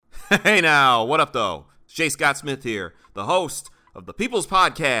Hey now, what up though? It's J. Scott Smith here, the host of the People's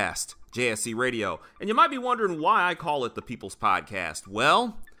Podcast, JSC Radio. And you might be wondering why I call it the People's Podcast.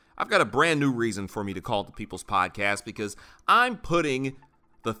 Well, I've got a brand new reason for me to call it the People's Podcast because I'm putting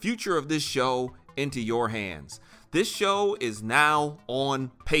the future of this show into your hands. This show is now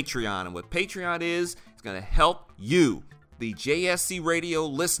on Patreon, and what Patreon is, it's going to help you, the JSC Radio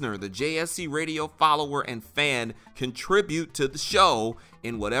listener, the JSC Radio follower and fan, contribute to the show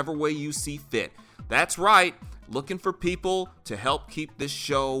in whatever way you see fit. That's right, looking for people to help keep this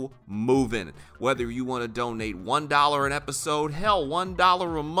show moving. Whether you want to donate $1 an episode, hell,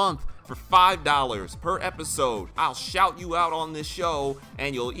 $1 a month for $5 per episode. I'll shout you out on this show,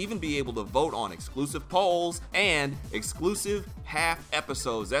 and you'll even be able to vote on exclusive polls and exclusive half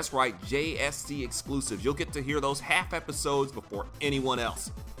episodes. That's right, JSC exclusives. You'll get to hear those half episodes before anyone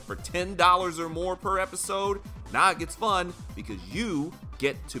else. For $10 or more per episode, now it gets fun because you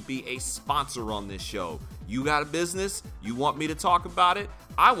get to be a sponsor on this show. You got a business, you want me to talk about it,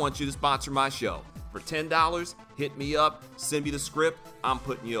 I want you to sponsor my show. For $10, hit me up, send me the script, I'm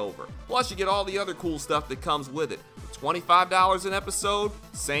putting you over. Plus, you get all the other cool stuff that comes with it. For $25 an episode,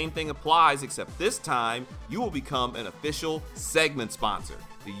 same thing applies, except this time, you will become an official segment sponsor.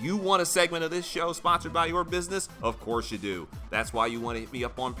 Do you want a segment of this show sponsored by your business? Of course you do. That's why you want to hit me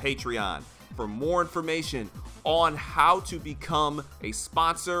up on Patreon. For more information on how to become a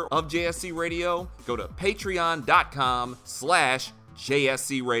sponsor of JSC Radio, go to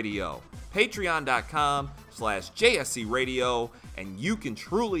patreon.com/JSC Radio. Patreon.com/JSC Radio, and you can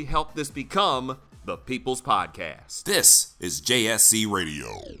truly help this become the People's Podcast. This is JSC Radio.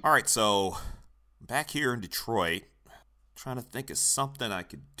 All right, so back here in Detroit, trying to think of something I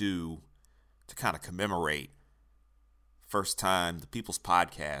could do to kind of commemorate first time the People's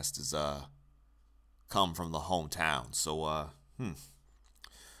Podcast is come from the hometown. So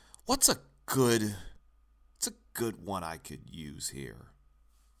what's a good one I could use here?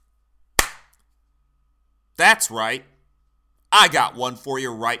 That's right. I got one for you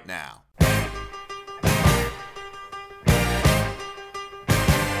right now.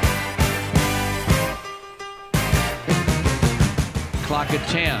 Clock at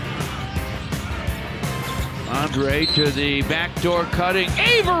 10. Andre to the backdoor cutting.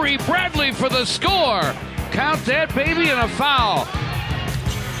 Avery Bradley for the score. Count that, baby, and a foul.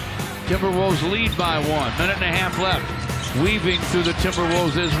 Timberwolves lead by 1. Minute and a half left. Weaving through the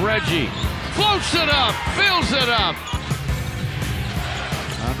Timberwolves is Reggie. Floats it up, fills it up.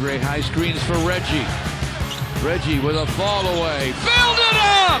 Andre high screens for Reggie. Reggie with a fall away. Filled it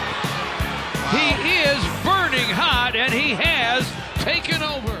up! Wow. He is burning hot, and he has taken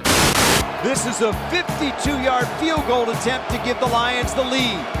over. This is a 52-yard field goal attempt to give the Lions the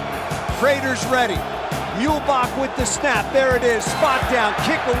lead. Prater's ready. Muehlbach with the snap. There it is. Spot down.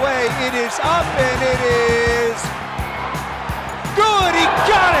 Kick away. It is up, and it is good. He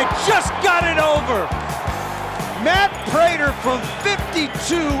got it. Just got it over. Matt Prater from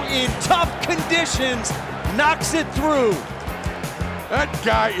 52 in tough conditions knocks it through. That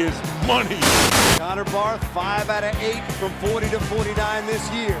guy is money. Connor Barth, 5 out of 8 from 40 to 49 this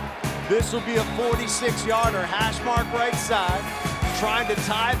year. This will be a 46-yarder, hash mark right side, trying to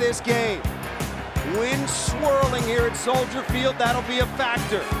tie this game. Wind swirling here at Soldier Field, that'll be a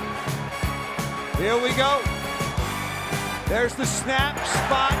factor. Here we go. There's the snap,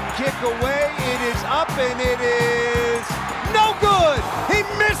 spot, kick away. It is up, and it is no good. He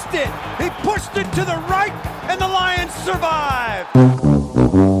missed it. He pushed it to the right, and the Lions survive.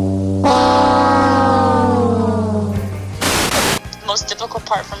 The most difficult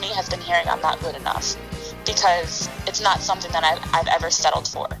part for me has been hearing I'm not good enough, because it's not something that I've ever settled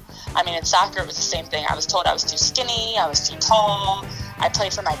for. I mean, in soccer, it was the same thing. I was told I was too skinny, I was too tall. I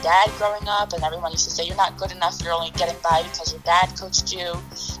played for my dad growing up, and everyone used to say, you're not good enough, you're only getting by because your dad coached you.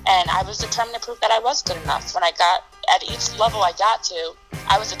 And I was determined to prove that I was good enough. When I got, at each level I got to,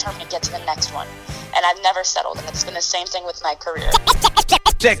 I was determined to get to the next one. And I've never settled, and it's been the same thing with my career.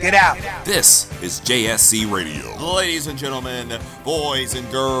 Check it out. This is JSC Radio. Ladies and gentlemen, boys and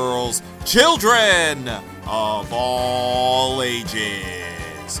girls, children of all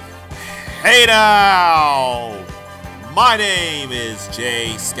ages. Hey now! My name is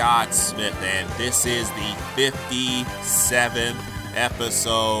J. Scott Smith, and this is the 57th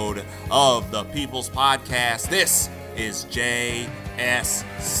episode of the People's Podcast. This is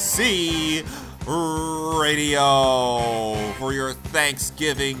JSC Radio for your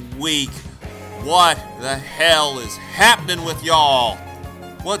Thanksgiving week. What the hell is happening with y'all?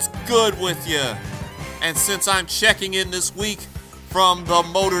 What's good with you? And since I'm checking in this week from the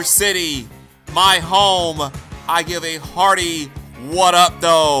Motor City, my home, I give a hearty What up,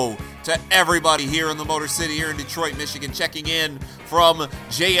 though, to everybody here in the Motor City here in Detroit, Michigan, checking in from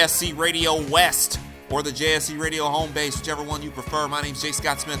JSC Radio West or the JSC Radio home base, whichever one you prefer. My name's Jay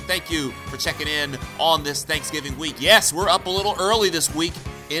Scott Smith. Thank you for checking in on this Thanksgiving week. Yes, we're up a little early this week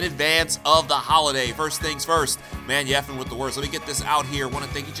in advance of the holiday. First things first, man, you effing with the words. Let me get this out here. I want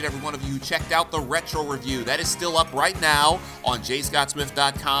to thank each and every one of you who checked out the retro review. That is still up right now on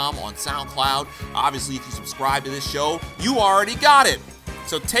jscottsmith.com, on SoundCloud. Obviously, if you subscribe to this show, you already got it.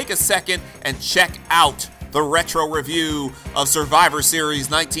 So take a second and check out the retro review of Survivor Series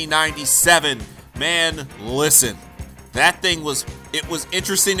 1997. Man, listen, that thing was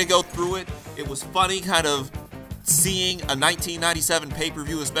interesting to go through it. It was funny kind of seeing a 1997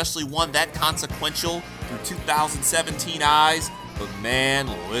 pay-per-view, especially one that consequential through 2017 eyes. But man,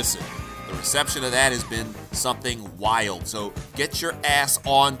 listen, the reception of that has been something wild. So get your ass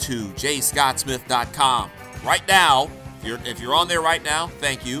on to jscottsmith.com right now. If you're on there right now,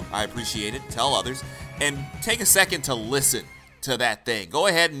 thank you. I appreciate it. Tell others. And take a second to listen to that thing. Go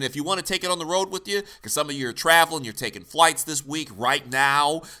ahead, and if you want to take it on the road with you, because some of you are traveling, you're taking flights this week, right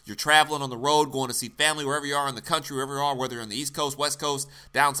now, you're traveling on the road, going to see family wherever you are in the country, wherever you are, whether you're on the East Coast, West Coast,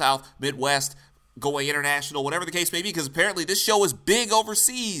 down South, Midwest, going international, whatever the case may be, because apparently this show is big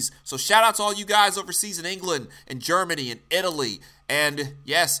overseas. So shout out to all you guys overseas in England and Germany and Italy, and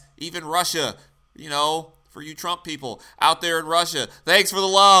yes, even Russia, for you Trump people out there in Russia. Thanks for the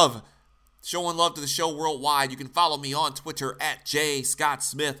love. Showing love to the show worldwide. You can follow me on Twitter at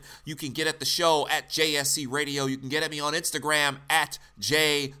JScottSmith. You can get at the show at JSC Radio. You can get at me on Instagram at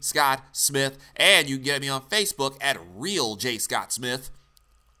JScottSmith. And you can get at me on Facebook at Real J. Scott Smith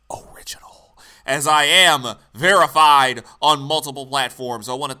Original. As I am verified on multiple platforms.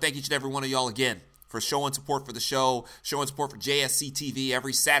 So I want to thank each and every one of y'all again for showing support for the show, showing support for JSC TV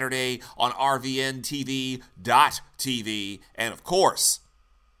every Saturday on RVNTV.tv. And of course,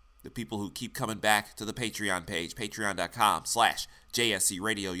 the people who keep coming back to the Patreon page, patreon.com/JSC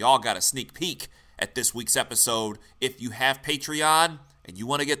Radio. Y'all got a sneak peek at this week's episode. If you have Patreon and you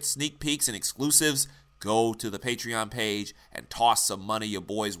want to get sneak peeks and exclusives, go to the Patreon page and toss some money your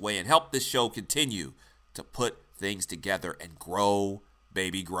boys' way and help this show continue to put things together and grow,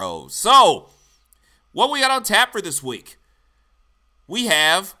 baby, grow. So, what we got on tap for this week? We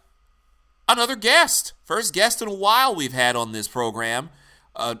have another guest. First guest in a while we've had on this program.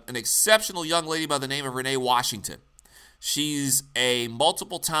 An exceptional young lady by the name of Renee Washington. She's a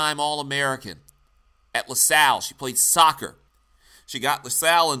multiple-time All-American at LaSalle. She played soccer. She got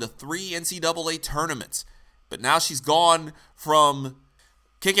LaSalle into 3 NCAA tournaments. But now she's gone from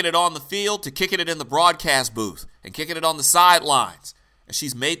kicking it on the field to kicking it in the broadcast booth and kicking it on the sidelines. And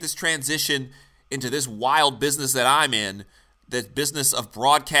she's made this transition into this wild business that I'm in, the business of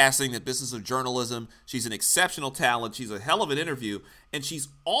broadcasting, the business of journalism. She's an exceptional talent. She's a hell of an interview. And she's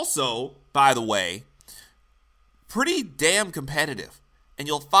also, by the way, pretty damn competitive. And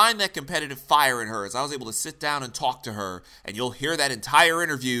you'll find that competitive fire in her as I was able to sit down and talk to her. And you'll hear that entire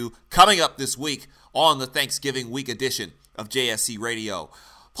interview coming up this week on the Thanksgiving week edition of JSC Radio.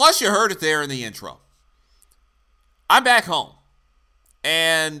 Plus, you heard it there in the intro. I'm back home.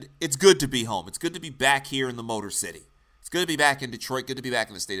 And it's good to be home. It's good to be back here in the Motor City. It's good to be back in Detroit. Good to be back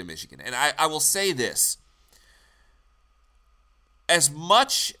in the state of Michigan. And I will say this. As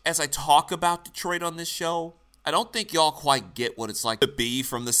much as I talk about Detroit on this show, I don't think y'all quite get what it's like to be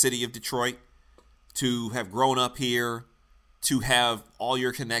from the city of Detroit, to have grown up here, to have all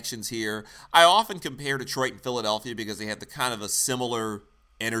your connections here. I often compare Detroit and Philadelphia because they have the kind of a similar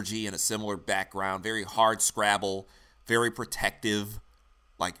energy and a similar background, very hard scrabble, very protective,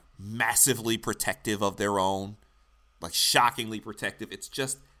 like massively protective of their own, like shockingly protective. It's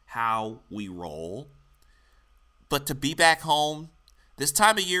just how we roll. But to be back home, this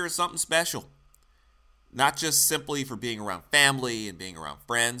time of year is something special. Not just simply for being around family and being around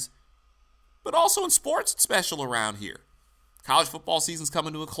friends, but also in sports it's special around here. College football season's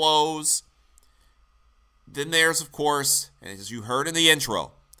coming to a close. Then there's, of course, as you heard in the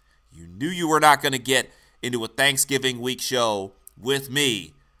intro, you knew you were not going to get into a Thanksgiving week show with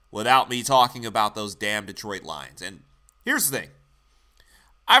me without me talking about those damn Detroit Lions. And here's the thing.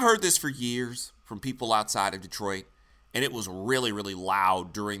 I've heard this for years from people outside of Detroit, and it was really, really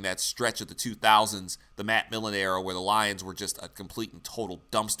loud during that stretch of the 2000s, the Matt Millen era, where the Lions were just a complete and total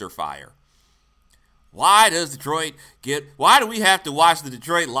dumpster fire. Why do we have to watch the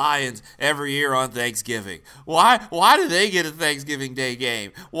Detroit Lions every year on Thanksgiving? Why do they get a Thanksgiving Day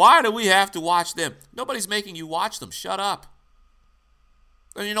game? Why do we have to watch them? Nobody's making you watch them. Shut up.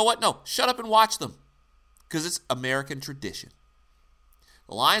 And you know what? No, shut up and watch them. Because it's American tradition.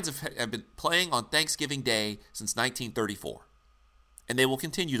 The Lions have been playing on Thanksgiving Day since 1934. and they will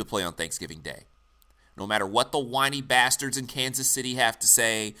continue to play on Thanksgiving Day. No matter what the whiny bastards in Kansas City have to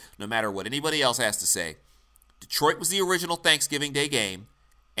say, no matter what anybody else has to say, Detroit was the original Thanksgiving Day game,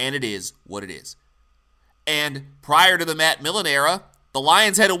 and it is what it is. And prior to the Matt Millen era, the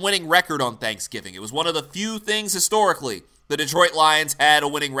Lions had a winning record on Thanksgiving. It was one of the few things historically the Detroit Lions had a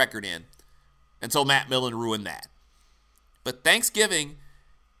winning record in, until Matt Millen ruined that. But Thanksgiving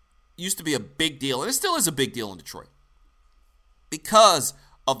used to be a big deal, and it still is a big deal in Detroit, because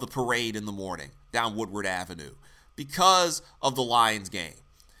of the parade in the morning down Woodward Avenue, because of the Lions game,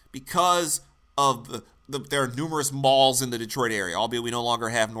 because of there are numerous malls in the Detroit area, albeit we no longer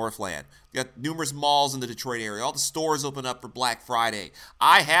have Northland. You got numerous malls in the Detroit area. All the stores open up for Black Friday.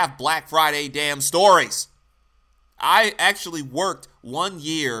 I have Black Friday damn stories. I actually worked 1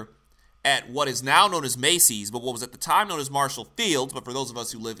 year at what is now known as Macy's, but what was at the time known as Marshall Field's, but for those of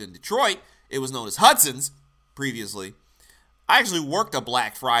us who lived in Detroit, it was known as Hudson's previously. I actually worked a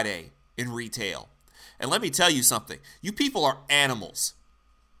Black Friday in retail. And let me tell you something. You people are animals.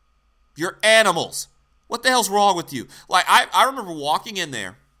 You're animals. What the hell's wrong with you? Like, I remember walking in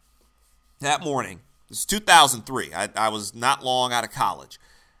there that morning. This is 2003. I was not long out of college.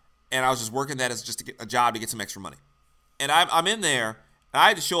 And I was just working that as just to get a job to get some extra money. And I'm in there, and I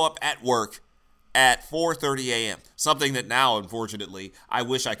had to show up at work at 4:30 a.m. Something that now, unfortunately, I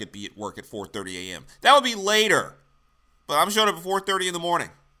wish I could be at work at 4:30 a.m. That would be later. But I'm showing up at 4:30 in the morning.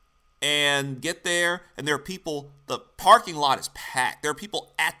 And get there, and there are people, the parking lot is packed. There are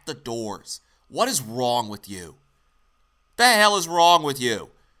people at the doors. What is wrong with you? The hell is wrong with you?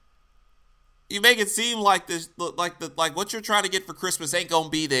 You make it seem like this, like what you're trying to get for Christmas ain't gonna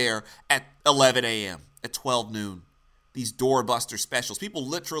be there at 11 a.m., at 12 noon. These doorbuster specials, people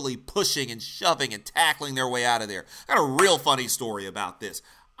literally pushing and shoving and tackling their way out of there. I got a real funny story about this.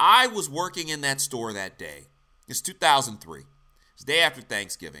 I was working in that store that day. It's 2003. It's the day after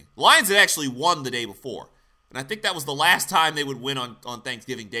Thanksgiving. The Lions had actually won the day before. And I think that was the last time they would win on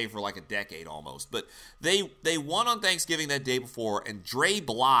Thanksgiving Day for like a decade almost. But they won on Thanksgiving that day before, and Dre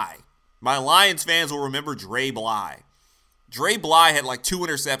Bly, my Lions fans will remember Dre Bly. Dre Bly had like 2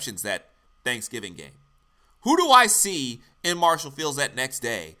 interceptions that Thanksgiving game. Who do I see in Marshall Field's that next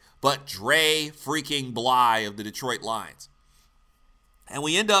day but Dre freaking Bly of the Detroit Lions? And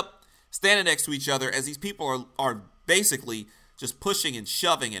we end up standing next to each other as these people are basically just pushing and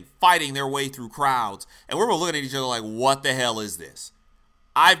shoving and fighting their way through crowds. And we're looking at each other like, what the hell is this?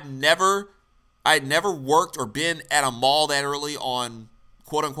 I'd never worked or been at a mall that early on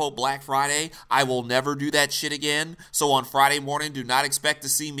quote-unquote Black Friday. I will never do that shit again. So on Friday morning, do not expect to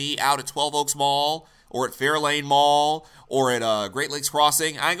see me out at 12 Oaks Mall or at Fairlane Mall or at Great Lakes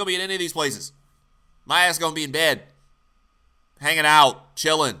Crossing. I ain't going to be in any of these places. My ass going to be in bed, hanging out,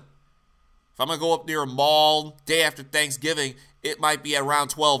 chilling. If I'm going to go up near a mall day after Thanksgiving, it might be around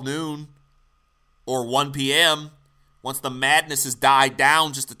 12 noon or 1 p.m. once the madness has died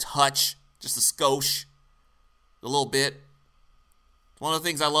down just a touch, just a skosh, a little bit. One of the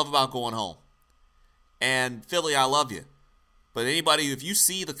things I love about going home. And Philly, I love you. But anybody, if you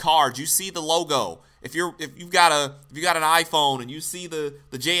see the cards, you see the logo. If you've got an iPhone and you see the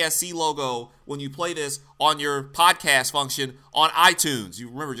JSC logo when you play this on your podcast function on iTunes, you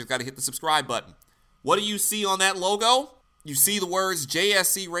remember just got to hit the subscribe button. What do you see on that logo? You see the words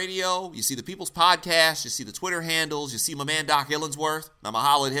JSC Radio. You see the People's Podcast. You see the Twitter handles. You see my man Doc Illingsworth. I'm going to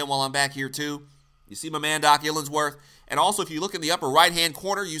holler at him while I'm back here too. You see my man Doc Illingsworth. And also, if you look in the upper right-hand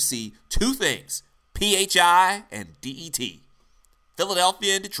corner, you see 2 things, PHI and DET,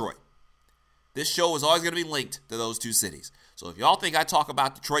 Philadelphia and Detroit. This show is always going to be linked to those 2 cities. So if y'all think I talk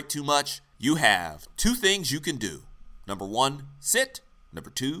about Detroit too much, you have 2 things you can do. Number 1, sit.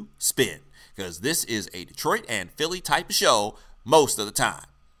 Number 2, spin. Because this is a Detroit and Philly type of show most of the time.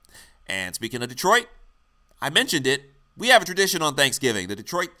 And speaking of Detroit, I mentioned it. We have a tradition on Thanksgiving. The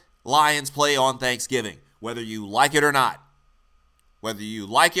Detroit Lions play on Thanksgiving, whether you like it or not. Whether you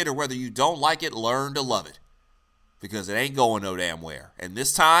like it or whether you don't like it, learn to love it. Because it ain't going no damn where. And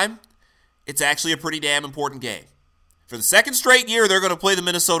this time, it's actually a pretty damn important game. For the 2nd straight year, they're going to play the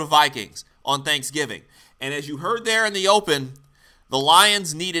Minnesota Vikings on Thanksgiving. And as you heard there in the open, the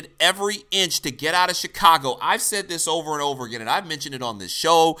Lions needed every inch to get out of Chicago. I've said this over and over again, and I've mentioned it on this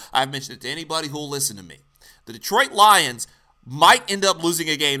show. I've mentioned it to anybody who will listen to me. The Detroit Lions might end up losing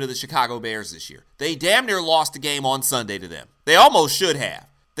a game to the Chicago Bears this year. They damn near lost a game on Sunday to them. They almost should have.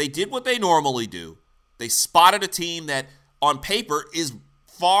 They did what they normally do. They spotted a team that, on paper, is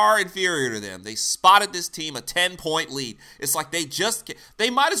far inferior to them. They spotted this team a 10-point lead. It's like they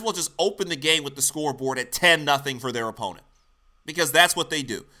might as well just open the game with the scoreboard at 10-0 for their opponent. Because that's what they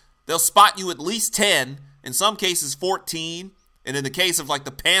do. They'll spot you at least 10, in some cases 14, And in the case of like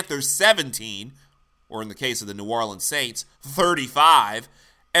the Panthers, 17, or in the case of the New Orleans Saints, 35,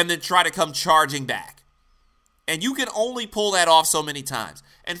 and then try to come charging back. And you can only pull that off so many times.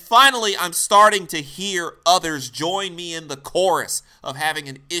 And finally, I'm starting to hear others join me in the chorus of having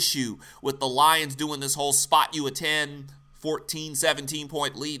an issue with the Lions doing this whole spot you a 10, 14,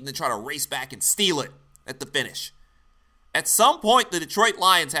 17-point lead and then try to race back and steal it at the finish. At some point, the Detroit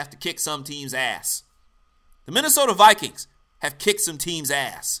Lions have to kick some team's ass. The Minnesota Vikings have kicked some team's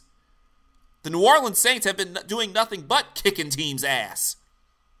ass. The New Orleans Saints have been doing nothing but kicking teams' ass.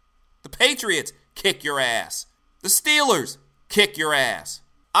 The Patriots kick your ass. The Steelers kick your ass.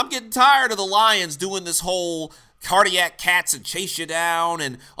 I'm getting tired of the Lions doing this whole cardiac cats and chase you down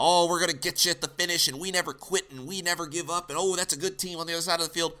and, oh, we're going to get you at the finish and we never quit and we never give up and, oh, that's a good team on the other side of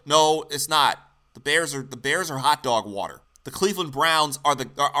the field. No, it's not. The Bears are hot dog water. The Cleveland Browns are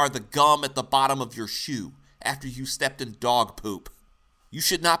the gum at the bottom of your shoe after you stepped in dog poop. You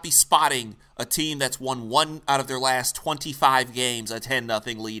should not be spotting a team that's won 1 out of their last 25 games, a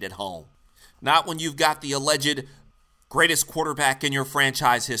 10-0 lead at home. Not when you've got the alleged greatest quarterback in your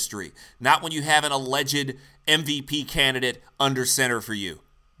franchise history. Not when you have an alleged MVP candidate under center for you.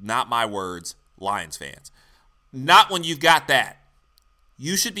 Not my words, Lions fans. Not when you've got that.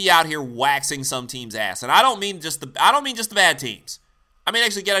 You should be out here waxing some team's ass. And I don't mean just the bad teams. I mean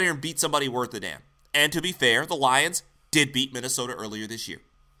actually get out here and beat somebody worth a damn. And to be fair, the Lions did beat Minnesota earlier this year.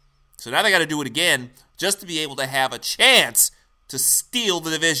 So now they got to do it again just to be able to have a chance to steal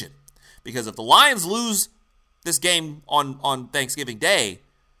the division. Because if the Lions lose this game on Thanksgiving Day,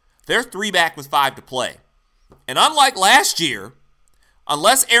 they're 3 back with 5 to play. And unlike last year,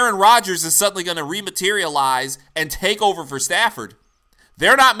 unless Aaron Rodgers is suddenly going to rematerialize and take over for Stafford,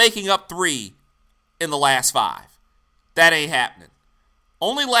 they're not making up 3 in the last 5. That ain't happening.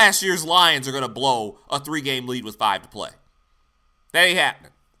 Only last year's Lions are going to blow a 3-game lead with 5 to play. That ain't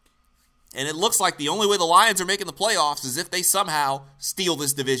happening. And it looks like the only way the Lions are making the playoffs is if they somehow steal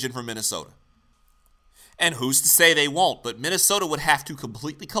this division from Minnesota. And who's to say they won't? But Minnesota would have to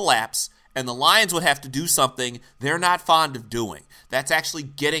completely collapse, and the Lions would have to do something they're not fond of doing. That's actually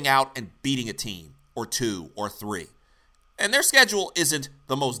getting out and beating a team, or 2, or 3. And their schedule isn't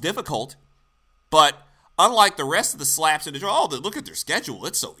the most difficult, but unlike the rest of the slaps in Detroit, look at their schedule.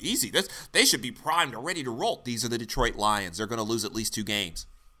 It's so easy. They should be primed or ready to roll. These are the Detroit Lions. They're going to lose at least 2 games.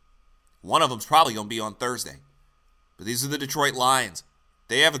 One of them's probably going to be on Thursday. But these are the Detroit Lions.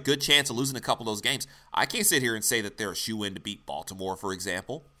 They have a good chance of losing a couple of those games. I can't sit here and say that they're a shoo-in to beat Baltimore, for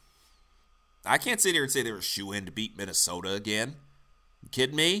example. I can't sit here and say they're a shoo-in to beat Minnesota again. You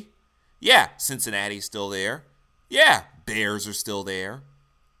kidding me? Yeah, Cincinnati's still there. Yeah, Bears are still there.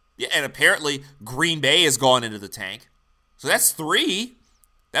 Yeah, and apparently Green Bay has gone into the tank. So that's 3.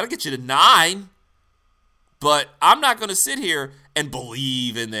 That'll get you to 9. But I'm not going to sit here and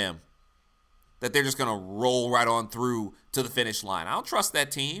believe in them, that they're just going to roll right on through to the finish line. I don't trust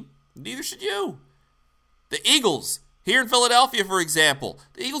that team. Neither should you. The Eagles, here in Philadelphia, for example.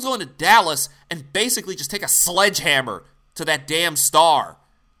 The Eagles go into Dallas and basically just take a sledgehammer to that damn star.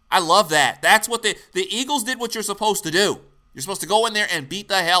 I love that. That's what the Eagles did what you're supposed to do. You're supposed to go in there and beat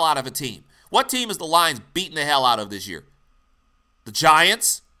the hell out of a team. What team is the Lions beating the hell out of this year? The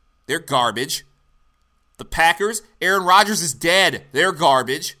Giants, they're garbage. The Packers, Aaron Rodgers is dead. They're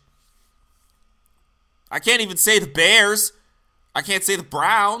garbage. I can't even say the Bears. I can't say the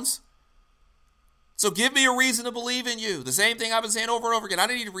Browns. So give me a reason to believe in you. The same thing I've been saying over and over again. I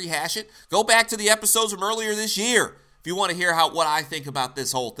don't need to rehash it. Go back to the episodes from earlier this year if you want to hear what I think about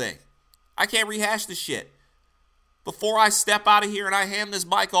this whole thing. I can't rehash this shit. Before I step out of here and I hand this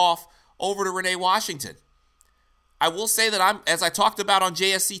mic off over to Renee Washington, I will say that as I talked about on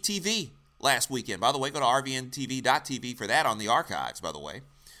JSC TV last weekend. By the way, go to rvntv.tv for that on the archives, by the way.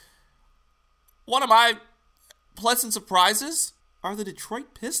 One of my pleasant surprises are the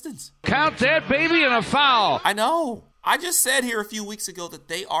Detroit Pistons. Count that baby and a foul. I know. I just said here a few weeks ago that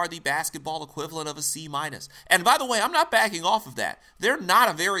they are the basketball equivalent of a C-. And by the way, I'm not backing off of that. They're not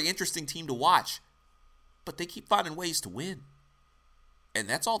a very interesting team to watch, but they keep finding ways to win. And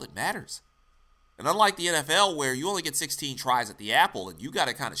that's all that matters. And unlike the NFL where you only get 16 tries at the apple and you got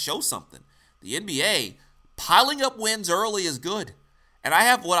to kind of show something, the NBA, piling up wins early is good. And I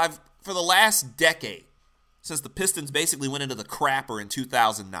have for the last decade, since the Pistons basically went into the crapper in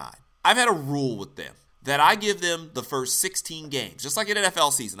 2009, I've had a rule with them that I give them the first 16 games. Just like an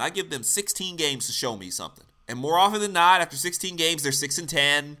NFL season, I give them 16 games to show me something. And more often than not, after 16 games, they're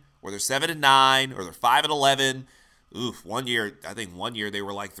 6-10, or they're 7-9, or they're 5-11. One year they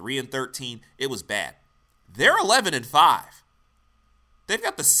were like 3-13. It was bad. They're 11-5. They've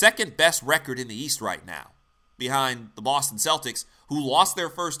got the second best record in the East right now, behind the Boston Celtics, who lost their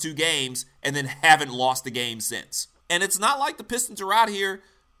first 2 games and then haven't lost a game since. And it's not like the Pistons are out here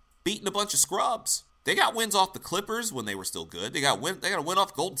beating a bunch of scrubs. They got wins off the Clippers when they were still good. They got a win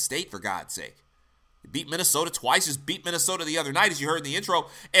off Golden State, for God's sake. They beat Minnesota twice, just beat Minnesota the other night, as you heard in the intro.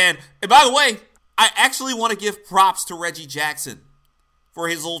 And by the way, I actually want to give props to Reggie Jackson for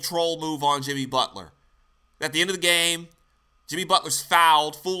his little troll move on Jimmy Butler. At the end of the game, Jimmy Butler's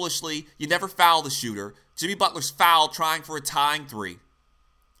fouled foolishly. You never foul the shooter. Jimmy Butler's fouled trying for a tying 3.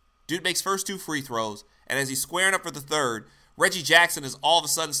 Dude makes first 2 free throws, and as he's squaring up for the third, Reggie Jackson is all of a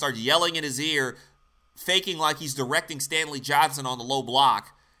sudden starts yelling in his ear, faking like he's directing Stanley Johnson on the low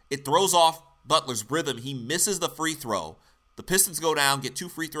block. It throws off Butler's rhythm. He misses the free throw. The Pistons go down, get 2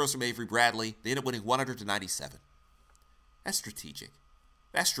 free throws from Avery Bradley. They end up winning 100-97. That's strategic.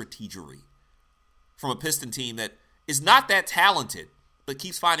 That's strategery from a Piston team that is not that talented, but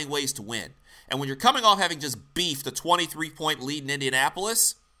keeps finding ways to win. And when you're coming off having just beefed a 23-point lead in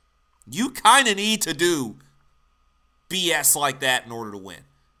Indianapolis, you kind of need to do BS like that in order to win.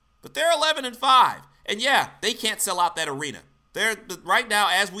 But they're 11-5. And yeah, they can't sell out that arena. They're right now,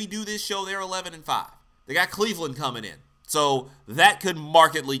 as we do this show, they're 11-5. They got Cleveland coming in. So that could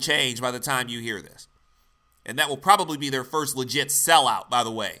markedly change by the time you hear this. And that will probably be their first legit sellout, by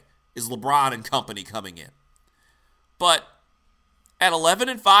the way, is LeBron and company coming in. But at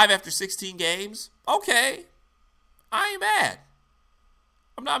 11-5 after 16 games, okay, I ain't mad.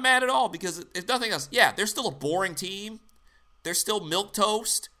 I'm not mad at all because if nothing else, yeah, they're still a boring team. They're still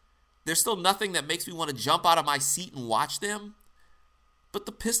milquetoast. There's still nothing that makes me want to jump out of my seat and watch them. But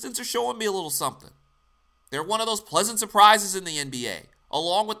the Pistons are showing me a little something. They're one of those pleasant surprises in the NBA,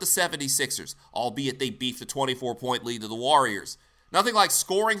 along with the 76ers, albeit they beefed a 24-point lead to the Warriors. Nothing like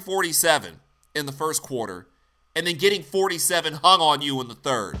scoring 47 in the first quarter and then getting 47 hung on you in the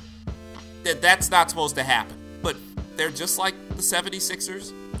third. That's not supposed to happen. But they're just like the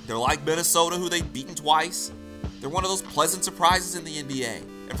 76ers. They're like Minnesota, who they've beaten twice. They're one of those pleasant surprises in the NBA.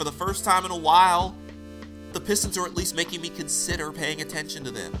 And for the first time in a while, the Pistons are at least making me consider paying attention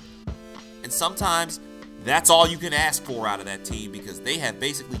to them. And sometimes that's all you can ask for out of that team because they have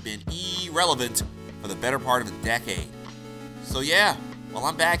basically been irrelevant for the better part of a decade. So yeah, while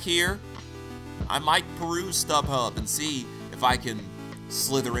I'm back here, I might peruse StubHub and see if I can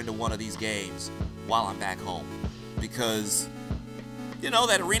slither into one of these games while I'm back home. Because,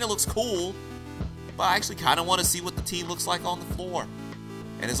 that arena looks cool, but I actually kind of want to see what the team looks like on the floor.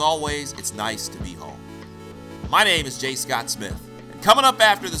 And as always, it's nice to be home. My name is J. Scott Smith. And coming up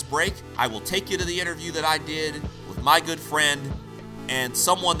after this break, I will take you to the interview that I did with my good friend and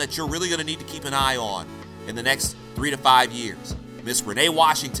someone that you're really going to need to keep an eye on in the next 3 to 5 years. Miss Renee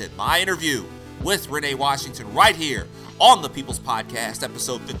Washington, my interview with Renee Washington right here on the People's Podcast,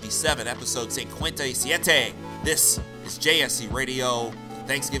 episode 57, episode 57. This is JSC Radio,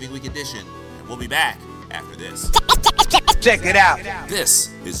 Thanksgiving Week edition, and we'll be back after this. Check it out.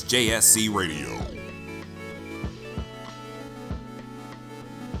 This is JSC Radio.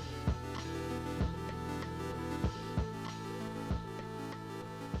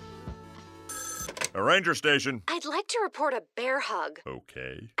 A ranger station. I'd like to report a bear hug.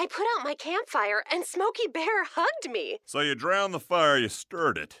 Okay. I put out my campfire and Smokey Bear hugged me. So you drowned the fire, you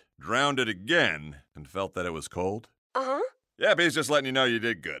stirred it, drowned it again, and felt that it was cold? Uh-huh. Yeah, he's just letting you know you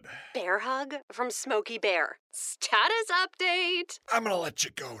did good. Bear hug from Smokey Bear. Status update. I'm gonna let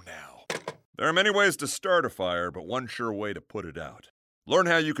you go now. There are many ways to start a fire, but one sure way to put it out. Learn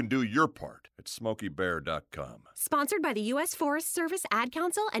how you can do your part at SmokeyBear.com. Sponsored by the U.S. Forest Service, Ad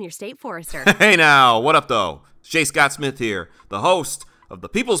Council, and your state forester. Hey now, what up though? It's J. Scott Smith here, the host of the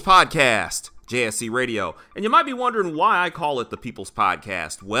People's Podcast, JSC Radio. And you might be wondering why I call it the People's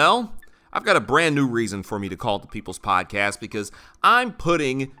Podcast. Well, I've got a brand new reason for me to call it the People's Podcast because I'm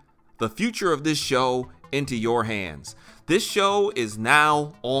putting the future of this show into your hands. This show is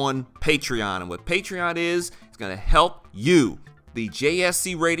now on Patreon, and what Patreon is, it's going to help you, the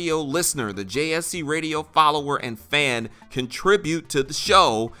JSC Radio listener, the JSC Radio follower and fan, contribute to the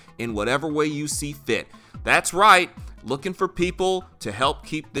show in whatever way you see fit. That's right, looking for people to help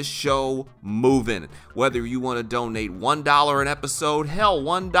keep this show moving. Whether you want to donate $1 an episode, hell,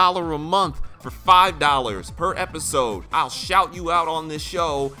 $1 a month for $5 per episode. I'll shout you out on this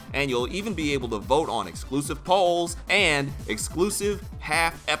show, and you'll even be able to vote on exclusive polls and exclusive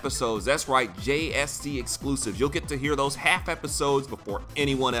half episodes. That's right, JSC exclusives. You'll get to hear those half episodes before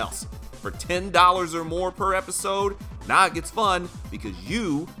anyone else. For $10 or more per episode, now it gets fun because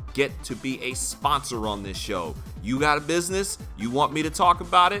you get to be a sponsor on this show. You got a business? You want me to talk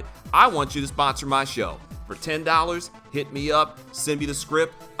about it? I want you to sponsor my show. For $10, hit me up, send me the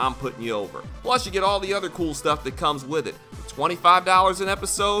script, I'm putting you over. Plus, you get all the other cool stuff that comes with it. For $25 an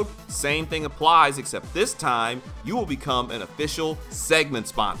episode, same thing applies, except this time, you will become an official segment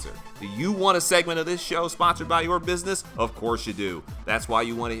sponsor. Do you want a segment of this show sponsored by your business? Of course you do. That's why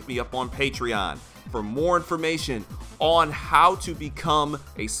you want to hit me up on Patreon. For more information on how to become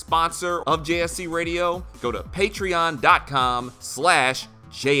a sponsor of JSC Radio, go to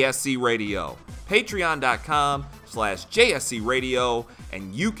patreon.com/JSC Radio. Patreon.com/JSC Radio,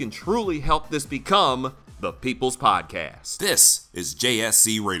 and you can truly help this become the People's Podcast. This is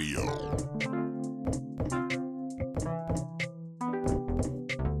JSC Radio.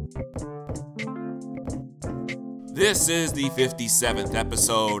 This is the 57th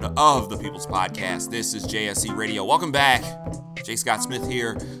episode of the People's Podcast. This is JSC Radio. Welcome back. J. Scott Smith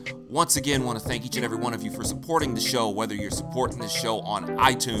here. Once again, want to thank each and every one of you for supporting the show, whether you're supporting the show on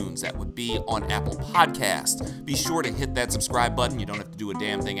iTunes, that would be on Apple Podcasts. Be sure to hit that subscribe button. You don't have to do a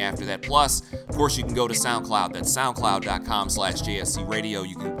damn thing after that. Plus, of course, you can go to SoundCloud. That's soundcloud.com/JSC Radio.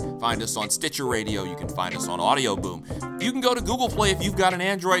 You can find us on Stitcher Radio. You can find us on Audio Boom. You can go to Google Play if you've got an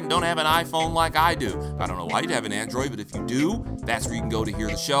Android and don't have an iPhone like I do. I don't know why you'd have an Android, but if you do, that's where you can go to hear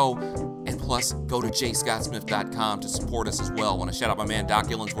the show. And plus, go to jscottsmith.com to support us as well. I want to shout out my man Doc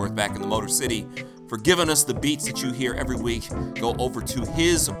Illingsworth back in the Motor City for giving us the beats that you hear every week. Go over to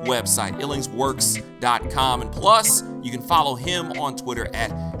his website, illingsworks.com. And plus, you can follow him on Twitter at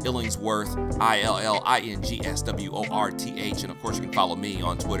Illingsworth, ILLINGSWORTH. And of course, you can follow me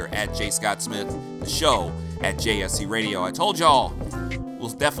on Twitter at JScottSmith, the show at JSC Radio. I told y'all, we'll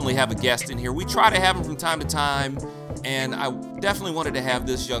definitely have a guest in here. We try to have him from time to time. And I definitely wanted to have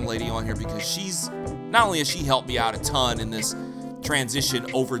this young lady on here because she's, not only has she helped me out a ton in this transition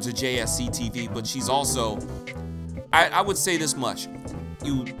over to JSC TV, but she's also, I would say this much,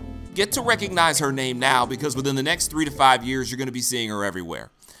 you get to recognize her name now because within the next 3 to 5 years, you're going to be seeing her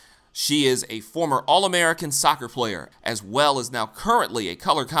everywhere. She is a former All-American soccer player, as well as now currently a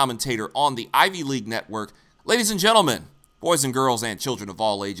color commentator on the Ivy League Network. Ladies and gentlemen, boys and girls and children of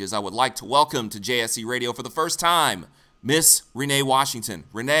all ages, I would like to welcome to JSC Radio for the first time, Miss Renee Washington.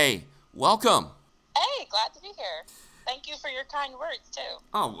 Renee, welcome. Hey, glad to be here. Thank you for your kind words, too.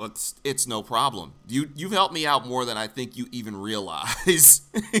 Oh, it's no problem. You've helped me out more than I think you even realize,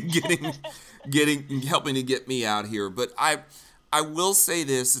 helping to get me out here. But I will say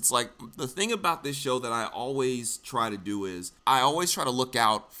this, it's like the thing about this show that I always try to do is I always try to look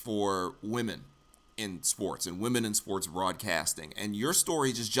out for women in sports and women in sports broadcasting. And your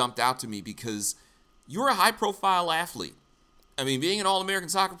story just jumped out to me because you're a high-profile athlete. I mean, being an All-American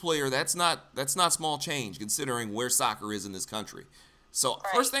soccer player, that's not small change considering where soccer is in this country. So right.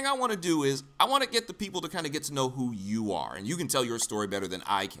 First thing I want to do is I want to get the people to kind of get to know who you are. And you can tell your story better than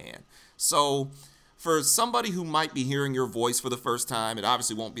I can. So for somebody who might be hearing your voice for the first time, it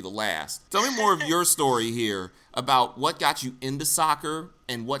obviously won't be the last. Tell me more of your story here about what got you into soccer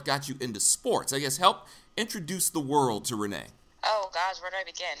and what got you into sports. I guess help introduce the world to Renee. Oh, gosh, where do I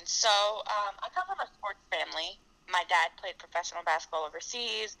begin? So I come from a sports family. My dad played professional basketball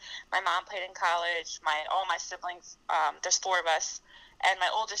overseas. My mom played in college. All my siblings, there's 4 of us, and my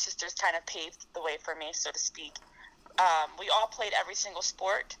older sisters kind of paved the way for me, so to speak. We all played every single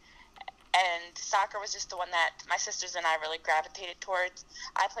sport. And soccer was just the one that my sisters and I really gravitated towards.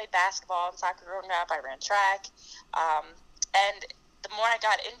 I played basketball and soccer growing up. I ran track. And the more I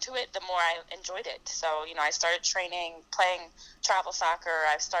got into it, the more I enjoyed it. So, I started training, playing travel soccer.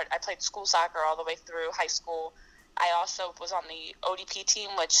 I played school soccer all the way through high school. I also was on the ODP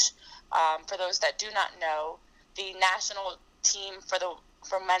team, which, for those that do not know, the national team for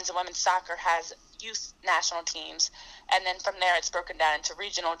men's and women's soccer has youth national teams, and then from there it's broken down into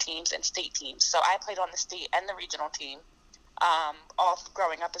regional teams and state teams. So I played on the state and the regional team, all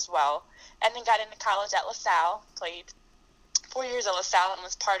growing up as well, and then got into college at LaSalle, played 4 years at LaSalle, and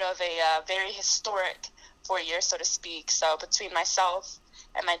was part of a very historic 4 years, so to speak. So between myself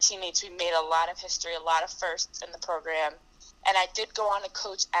and my teammates, we made a lot of history, a lot of firsts in the program. And I did go on to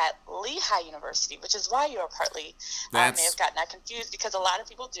coach at Lehigh University, which is why you're partly may have gotten that confused, because a lot of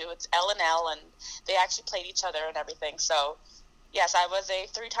people do. It's L&L, and they actually played each other and everything. So, yes, I was a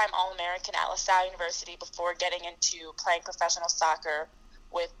 3-time All-American at LaSalle University before getting into playing professional soccer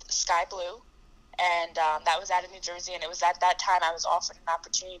with Sky Blue. And that was out of New Jersey, and it was at that time I was offered an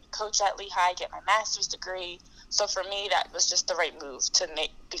opportunity to coach at Lehigh, get my master's degree. So for me, that was just the right move to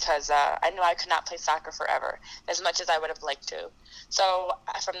make, because I knew I could not play soccer forever, as much as I would have liked to. So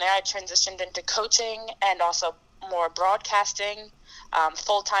from there, I transitioned into coaching and also more broadcasting,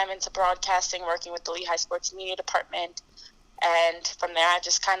 full-time into broadcasting, working with the Lehigh Sports Media Department. And from there, I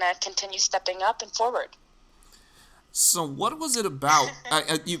just kind of continued stepping up and forward. So what was it about?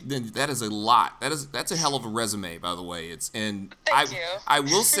 That is a lot. That's a hell of a resume, by the way. Thank you. I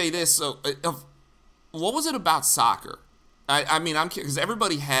will say this. So, what was it about soccer? I mean, I'm because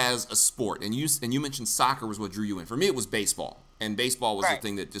everybody has a sport, and you mentioned soccer was what drew you in. For me, it was baseball, and baseball was the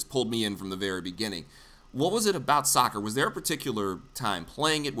thing that just pulled me in from the very beginning. What was it about soccer? Was there a particular time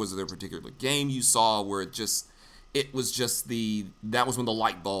playing it? Was there a particular game you saw where that was when the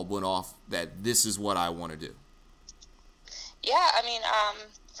light bulb went off that this is what I want to do? Yeah, I mean,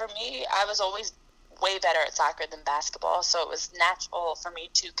 for me, I was always way better at soccer than basketball, so it was natural for me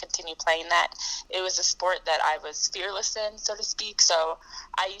to continue playing that. It was a sport that I was fearless in, so to speak, so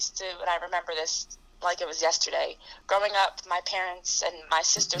I used to, and I remember this like it was yesterday, growing up, my parents and my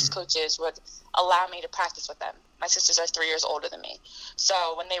sister's coaches would allow me to practice with them. My sisters are 3 years older than me,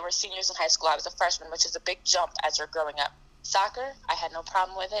 so when they were seniors in high school, I was a freshman, which is a big jump as you're growing up. Soccer, I had no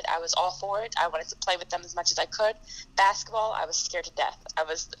problem with it. I was all for it. I wanted to play with them as much as I could. Basketball, I was scared to death. I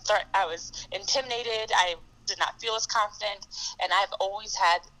was intimidated. I did not feel as confident. And I've always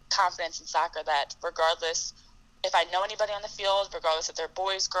had confidence in soccer that regardless if I know anybody on the field, regardless if they're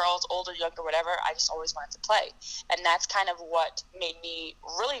boys, girls, older, younger, whatever, I just always wanted to play. And that's kind of what made me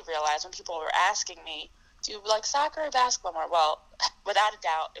really realize when people were asking me, do you like soccer or basketball more? Well, without a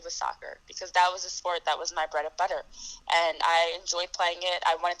doubt, it was soccer because that was a sport that was my bread and butter. And I enjoyed playing it.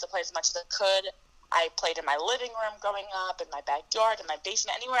 I wanted to play as much as I could. I played in my living room growing up, in my backyard, in my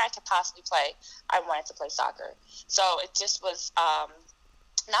basement, anywhere I could possibly play. I wanted to play soccer. So it just was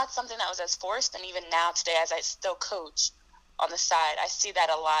not something that was as forced. And even now today, as I still coach on the side, I see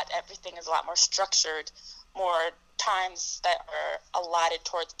that a lot. Everything is a lot more structured, more times that are allotted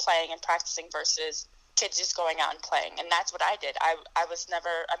towards playing and practicing versus kids just going out and playing. And that's what I did. I was never,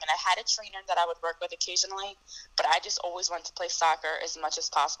 I mean, I had a trainer that I would work with occasionally, but I just always wanted to play soccer as much as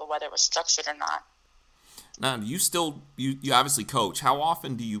possible, whether it was structured or not. Now, you obviously coach. How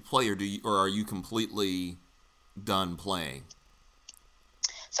often do you play, or are you completely done playing?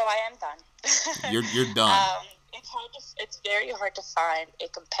 So I am done. You're done. It's very hard to find a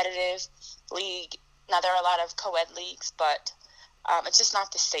competitive league. Now, there are a lot of co-ed leagues, but it's just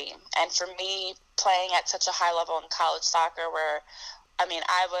not the same. And for me, playing at such a high level in college soccer where,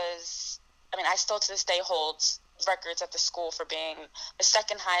 I still to this day hold records at the school for being the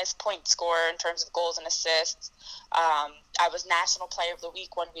second highest point scorer in terms of goals and assists. I was National Player of the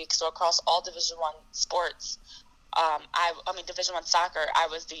Week one week, so across all Division I sports, Division I soccer, I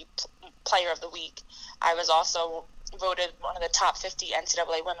was the Player of the Week. I was also voted one of the top 50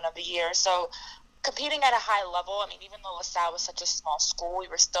 NCAA Women of the Year. So competing at a high level, even though LaSalle was such a small school, we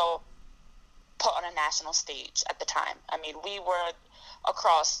were still put on a national stage at the time. We were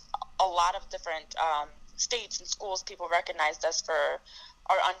across a lot of different states and schools. People recognized us for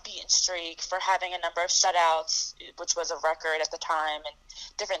our unbeaten streak, for having a number of shutouts, which was a record at the time, and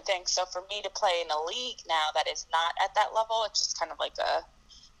different things. So for me to play in a league now that is not at that level, it's just kind of like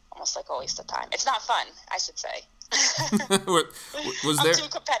almost like a waste of time. It's not fun, I should say. I'm too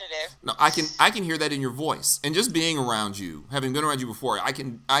competitive. No, I can hear that in your voice, and just being around you, having been around you before, I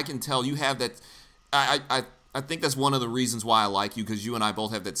can tell you have that. I think that's one of the reasons why I like you, because you and I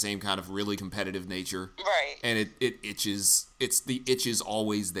both have that same kind of really competitive nature. Right. And it itches. The itch is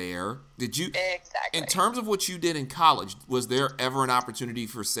always there. Did you? Exactly. In terms of what you did in college, was there ever an opportunity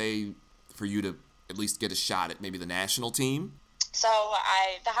for you to at least get a shot at maybe the national team? So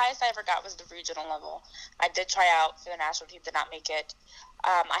the highest I ever got was the regional level. I did try out for the national team, did not make it.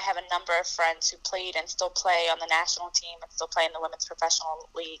 I have a number of friends who played and still play on the national team and still play in the women's professional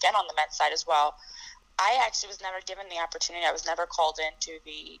league and on the men's side as well. I actually was never given the opportunity. I was never called into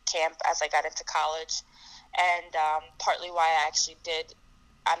the camp as I got into college, and partly why I actually did.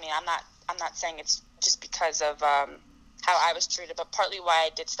 I'm not saying it's just because of how I was treated, but partly why I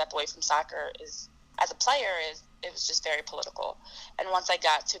did step away from soccer is as a player is it was just very political. And once I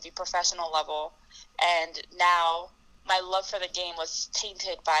got to the professional level, and now my love for the game was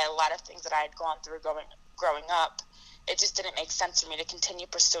tainted by a lot of things that I had gone through growing up. It just didn't make sense for me to continue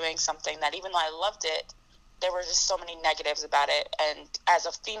pursuing something that, even though I loved it, there were just so many negatives about it. And as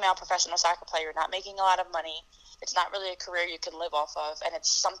a female professional soccer player, you're not making a lot of money. It's not really a career you can live off of, and it's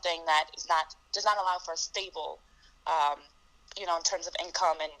something that does not allow for a stable, in terms of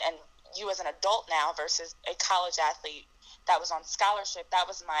income and you as an adult now versus a college athlete that was on scholarship. That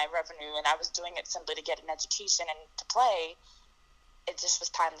was my revenue, and I was doing it simply to get an education and to play. It just was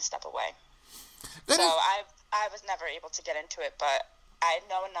time to step away. I was never able to get into it, but I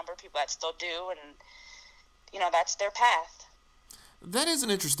know a number of people that still do, and that's their path. That is an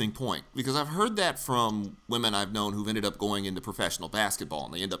interesting point, because I've heard that from women I've known who've ended up going into professional basketball,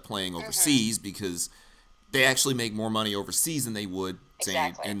 and they end up playing overseas because they actually make more money overseas than they would, say,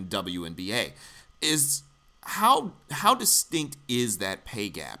 Exactly. in WNBA. How distinct is that pay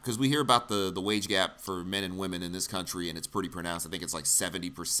gap? Because we hear about the wage gap for men and women in this country, and it's pretty pronounced. I think it's like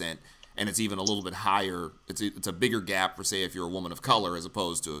 70%, and it's even a little bit higher. It's a bigger gap for, say, if you're a woman of color as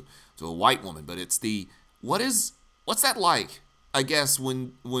opposed to a white woman. But it's what's that like? I guess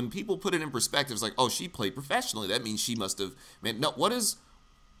when people put it in perspective, it's like, oh, she played professionally. That means she must have. Man, no. What is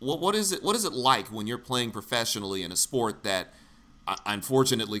it like when you're playing professionally in a sport that,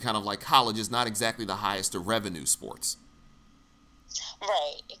 unfortunately, kind of like college, is not exactly the highest of revenue sports?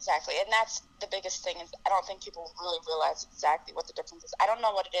 Right, exactly. And that's the biggest thing, is I don't think people really realize exactly what the difference is. I don't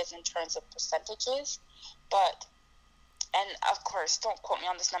know what it is in terms of percentages, but, and of course, don't quote me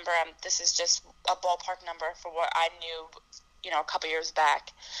on this number. This is just a ballpark number for what I knew, a couple years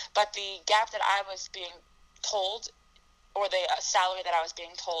back. But the gap that I was being told, or the salary that I was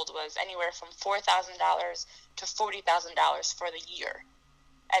being told, was anywhere from $4,000 to $40,000 for the year.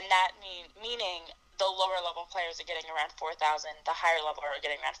 And that meaning the lower level players are getting around $4,000, the higher level are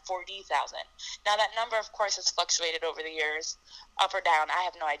getting around $40,000. Now that number, of course, has fluctuated over the years, up or down. I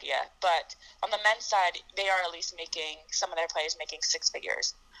have no idea. But on the men's side, they are at least some of their players making six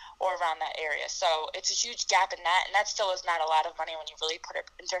figures or around that area. So it's a huge gap in that, and that still is not a lot of money when you really put it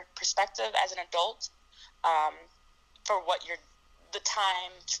into perspective as an adult, for what the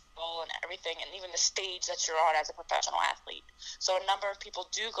time, travel, and everything, and even the stage that you're on as a professional athlete. So a number of people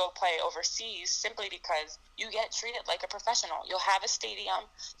do go play overseas simply because you get treated like a professional. You'll have a stadium,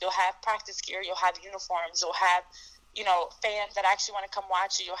 you'll have practice gear, you'll have uniforms, you'll have, fans that actually want to come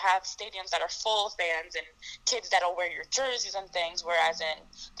watch you. You'll have stadiums that are full of fans and kids that'll wear your jerseys and things, whereas in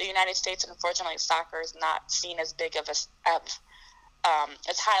the United States, unfortunately, soccer is not seen as big of as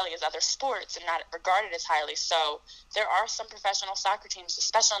highly as other sports, and not regarded as highly. So there are some professional soccer teams,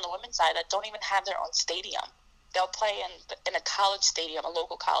 especially on the women's side, that don't even have their own stadium. They'll play in a college stadium, a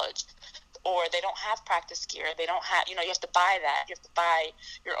local college, or they don't have practice gear. They don't have, you have to buy that. You have to buy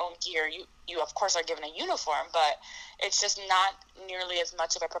your own gear. You of course are given a uniform, but it's just not nearly as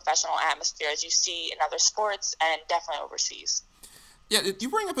much of a professional atmosphere as you see in other sports, and definitely overseas. Yeah, you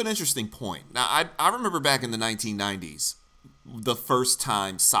bring up an interesting point. Now, I remember back in the 1990s, the first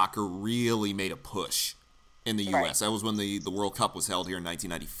time soccer really made a push in the U.S. Right. That was when the World Cup was held here in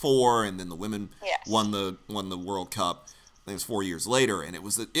 1994, and then the women won the World Cup. I think it was 4 years later, and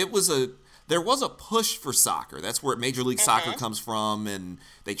there was a push for soccer. That's where Major League Soccer comes from, and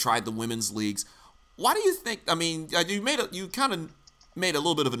they tried the women's leagues. Why do you think? I mean, you kind of made a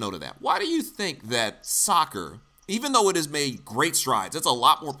little bit of a note of that. Why do you think that soccer, even though it has made great strides, it's a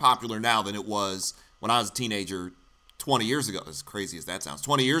lot more popular now than it was when I was a teenager 20 years ago, as crazy as that sounds,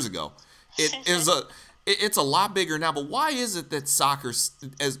 20 years ago, it's a lot bigger now. But why is it that soccer,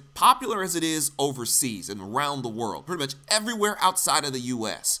 as popular as it is overseas and around the world, pretty much everywhere outside of the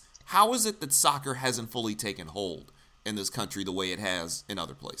U.S., how is it that soccer hasn't fully taken hold in this country the way it has in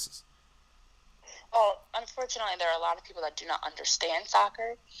other places? Well, unfortunately, there are a lot of people that do not understand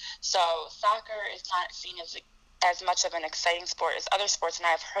soccer. So soccer is not seen as much of an exciting sport as other sports, and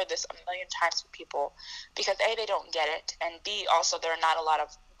I've heard this a million times from people, because A, they don't get it, and B, also there are not a lot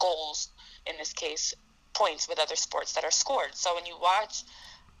of goals, in this case, points with other sports that are scored. So when you watch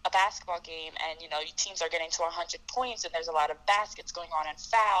a basketball game and, your teams are getting to 100 points and there's a lot of baskets going on and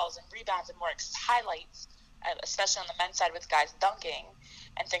fouls and rebounds and more highlights, especially on the men's side with guys dunking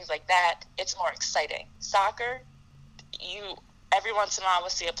and things like that, it's more exciting. Soccer, every once in a while we'll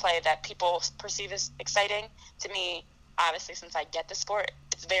see a play that people perceive as exciting. To me, obviously, since I get the sport,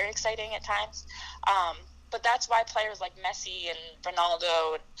 it's very exciting at times. But that's why players like Messi and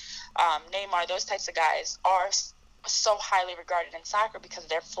Ronaldo and Neymar, those types of guys, are so highly regarded in soccer, because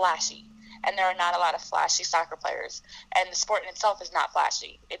they're flashy. And there are not a lot of flashy soccer players. And the sport in itself is not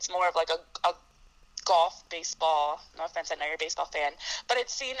flashy. It's more of like a golf, baseball, no offense, I know you're a baseball fan, but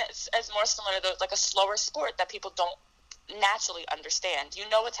it's seen as more similar to like a slower sport that people don't naturally understand. You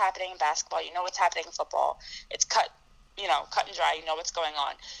know what's happening in basketball, you know what's happening in football. It's cut and dry. You know what's going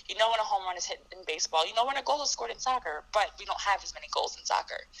on. You know when a home run is hit in baseball. You know when a goal is scored in soccer, but we don't have as many goals in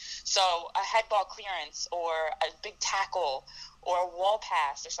soccer. So a head ball clearance or a big tackle or a wall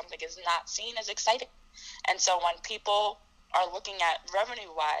pass or something is not seen as exciting. And so when people are looking at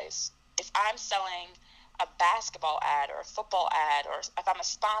revenue-wise, if I'm selling a basketball ad or a football ad, or if I'm a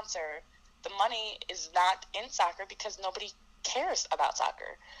sponsor, the money is not in soccer because nobody cares about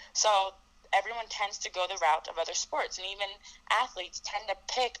soccer. So everyone tends to go the route of other sports, and even athletes tend to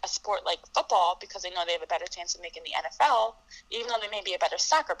pick a sport like football because they know they have a better chance of making the NFL, even though they may be a better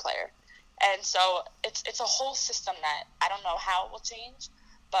soccer player. And so it's a whole system that I don't know how it will change,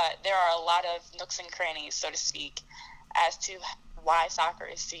 but there are a lot of nooks and crannies, so to speak, as to why soccer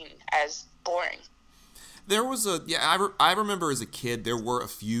is seen as boring. There was I remember as a kid there were a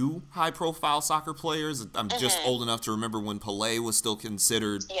few high-profile soccer players. I'm just old enough to remember when Pelé was still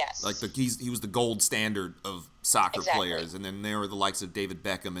considered like he was the gold standard of soccer players, and then there were the likes of David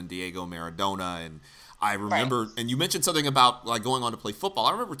Beckham and Diego Maradona, and I remember, and you mentioned something about like going on to play football.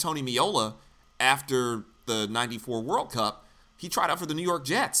 I remember Tony Meola after the '94 World Cup, he tried out for the New York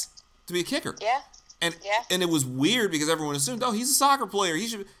Jets to be a kicker. Yeah. And it was weird because everyone assumed, oh, he's a soccer player.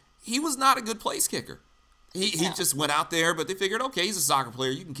 He was not a good place kicker. He just went out there, but they figured, okay, he's a soccer player.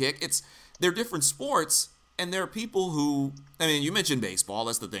 You can kick. They're different sports, and there are people who, I mean, you mentioned baseball.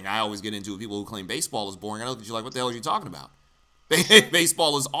 That's the thing I always get into with people who claim baseball is boring. I know that you're like, what the hell are you talking about?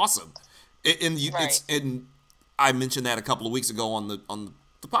 Baseball is awesome. And I mentioned that a couple of weeks ago on the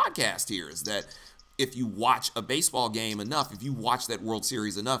podcast here, is that if you watch a baseball game enough, if you watch that World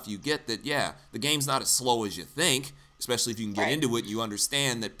Series enough, you get that, the game's not as slow as you think, especially if you can get into it. You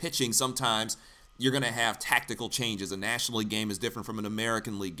understand that pitching sometimes you're going to have tactical changes. A National League game is different from an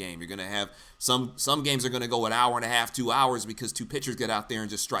American League game. You're going to have some games are going to go an hour and a half, 2 hours because two pitchers get out there and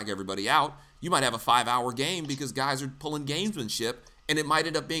just strike everybody out. You might have a 5-hour game because guys are pulling gamesmanship, and it might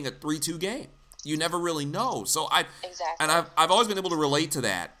end up being a 3-2 game. You never really know. So I've always been able to relate to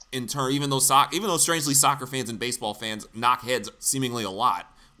that in turn, even though strangely soccer fans and baseball fans knock heads seemingly a lot.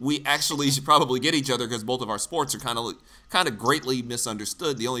 We actually should probably get each other because both of our sports are kind of greatly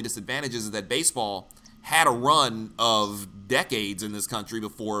misunderstood. The only disadvantage is that baseball had a run of decades in this country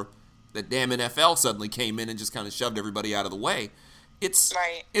before the damn NFL suddenly came in and just kind of shoved everybody out of the way. It's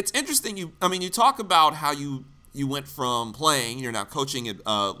interesting. You talk about how you went from playing, you're now coaching at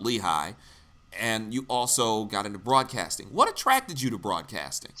Lehigh, and you also got into broadcasting. What attracted you to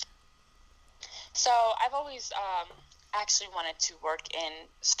broadcasting? So I've always actually wanted to work in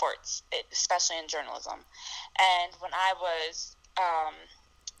sports, especially in journalism. And when I was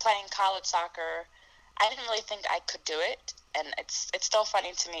playing college soccer, I didn't really think I could do it. And it's still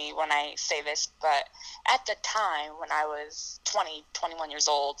funny to me when I say this, but at the time when I was 20, 21 years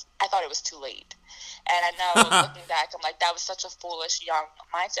old, I thought it was too late. And I know looking back, I'm like, that was such a foolish young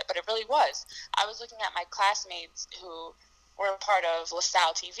mindset, but it really was. I was looking at my classmates who were a part of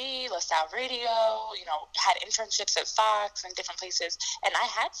LaSalle TV, LaSalle Radio, had internships at Fox and different places. And I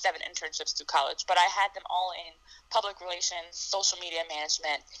had 7 internships through college, but I had them all in public relations, social media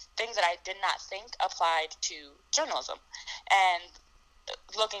management, things that I did not think applied to journalism. And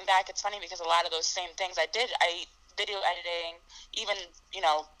looking back, it's funny because a lot of those same things I video editing, even,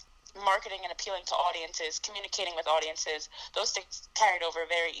 marketing and appealing to audiences, communicating with audiences, those things carried over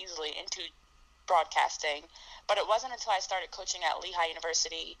very easily into broadcasting. But it wasn't until I started coaching at Lehigh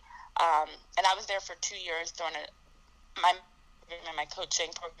University, and I was there for 2 years during my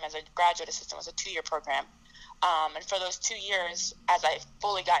coaching program as a graduate assistant was a 2-year program. And for those 2 years, as I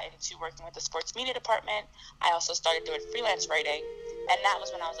fully got into working with the sports media department, I also started doing freelance writing. And that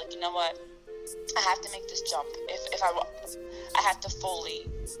was when I was like, you know what? I have to make this jump. If I have to fully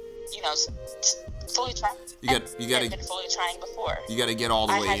try. You got to been fully trying before. You got to get all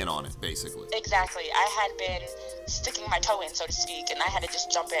the way in on it, basically. Exactly. I had been sticking my toe in, so to speak, and I had to just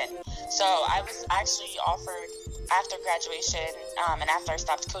jump in. So I was actually offered after graduation, and after I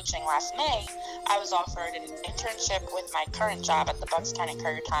stopped coaching last May, I was offered an internship with my current job at the Bucks County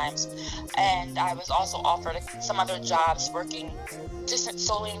Courier-Times, and I was also offered some other jobs working just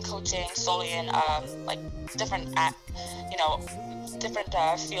solely in coaching, solely in different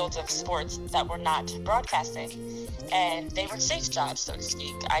fields of sports that were not broadcasting, and they were safe jobs, so to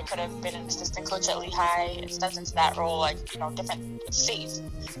speak. I could have been an assistant coach at Lehigh and stepped into that role, different safe,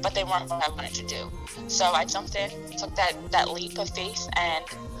 but they weren't what I wanted to do. So I jumped in, took that leap of faith, and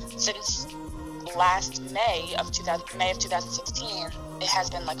since last May of 2016, it has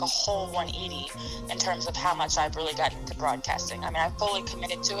been like a whole 180 in terms of how much I've really gotten into broadcasting. I mean, I've fully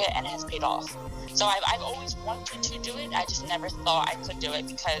committed to it, and it has paid off. So I've always wanted to do it. I just never thought I could do it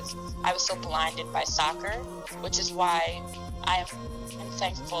because I was so blinded by soccer, which is why I am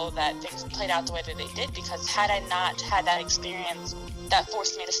thankful that things played out the way that they did, because had I not had that experience that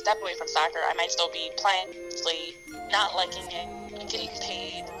forced me to step away from soccer, I might still be playing, not liking it, getting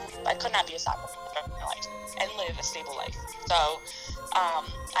paid, but I could not be a soccer player in my life and live a stable life. So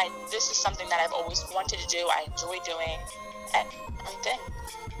this is something that I've always wanted to do. I enjoy doing, and I'm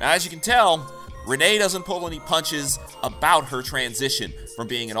Now, as you can tell, Renee doesn't pull any punches about her transition from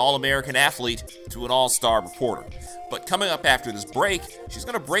being an All-American athlete to an All-Star reporter. But coming up after this break, she's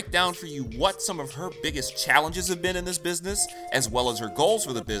going to break down for you what some of her biggest challenges have been in this business, as well as her goals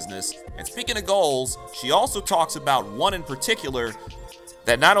for the business. And speaking of goals, she also talks about one in particular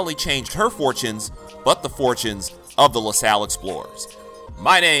that not only changed her fortunes, but the fortunes of the LaSalle Explorers.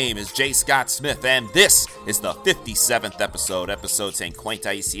 My name is J. Scott Smith, and this is the 57th episode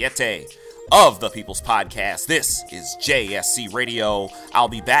 57, of the People's Podcast. This is JSC Radio. I'll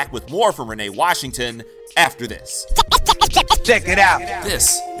be back with more from Renee Washington after this. Check it out.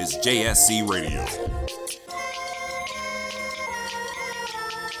 This is JSC Radio.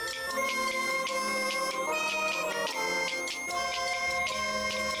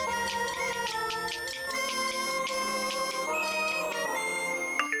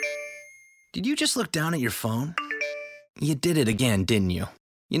 Did you just look down at your phone? You did it again, didn't you?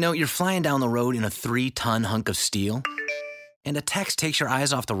 You know, you're flying down the road in a 3-ton hunk of steel, and a text takes your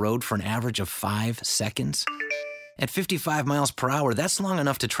eyes off the road for an average of 5 seconds. At 55 miles per hour, that's long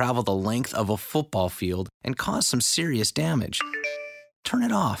enough to travel the length of a football field and cause some serious damage. Turn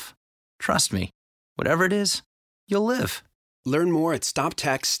it off. Trust me, whatever it is, you'll live. Learn more at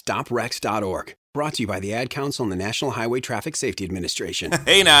StopTextsStopWrecks.org. Brought to you by the Ad Council and the National Highway Traffic Safety Administration.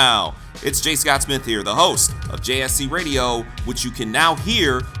 Hey now, it's J. Scott Smith here, the host of JSC Radio, which you can now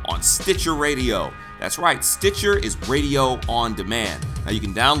hear on Stitcher Radio. That's right, Stitcher is radio on demand. Now you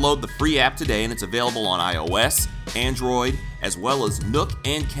can download the free app today, and it's available on iOS, Android, as well as Nook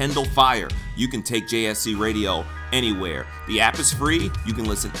and Kindle Fire. You can take JSC Radio anywhere. The app is free. You can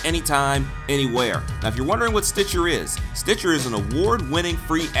listen anytime, anywhere. Now, if you're wondering what Stitcher is an award-winning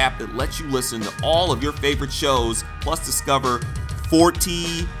free app that lets you listen to all of your favorite shows, plus discover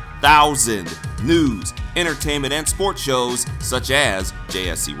 40,000 news, entertainment, and sports shows such as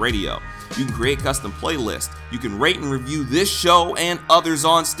JSC Radio. You can create custom playlists. You can rate and review this show and others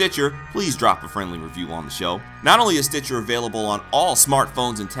on Stitcher. Please drop a friendly review on the show. Not only is Stitcher available on all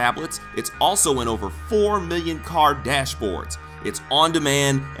smartphones and tablets, it's also in over 4 million car dashboards. It's on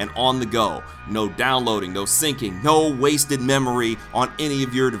demand and on the go. No downloading, no syncing, no wasted memory on any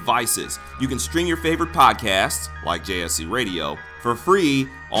of your devices. You can stream your favorite podcasts, like JSC Radio, for free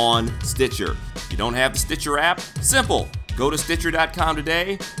on Stitcher. If you don't have the Stitcher app, simple. Go to Stitcher.com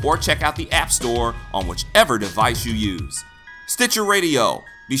today or check out the App Store on whichever device you use. Stitcher Radio.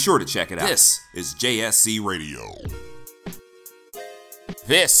 Be sure to check it out. This is JSC Radio.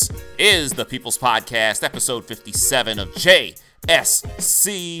 This is the People's Podcast, episode 57 of JSC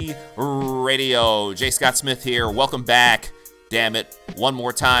Radio. J. Scott Smith here. Welcome back. Damn it. One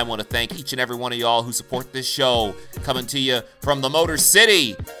more time, I want to thank each and every one of y'all who support this show. Coming to you from the Motor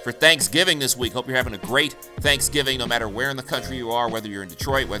City for Thanksgiving this week. Hope you're having a great Thanksgiving no matter where in the country you are, whether you're in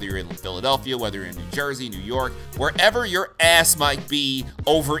Detroit, whether you're in Philadelphia, whether you're in New Jersey, New York, wherever your ass might be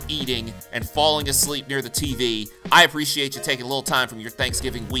overeating and falling asleep near the TV. I appreciate you taking a little time from your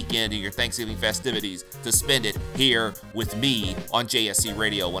Thanksgiving weekend and your Thanksgiving festivities to spend it here with me on JSC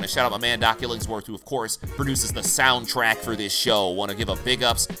Radio. I want to shout out my man Doc Illingsworth, who of course produces the soundtrack for this show. I want to give a big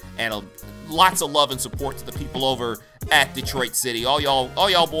ups and lots of love and support to the people over at Detroit City. All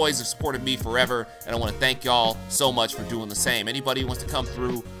y'all boys have supported me forever, and I want to thank y'all so much for doing the same. Anybody who wants to come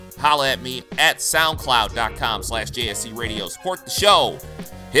through, holla at me at soundcloud.com/JSC Radio. Support the show.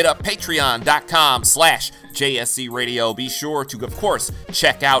 Hit up patreon.com/JSC Radio. Be sure to, of course,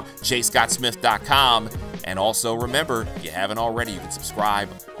 check out jscottsmith.com. And also remember, if you haven't already, you can subscribe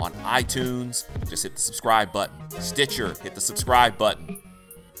on iTunes. Just hit the subscribe button. Stitcher, hit the subscribe button.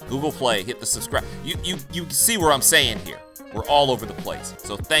 Google Play, hit the subscribe. You see where I'm saying here. We're all over the place.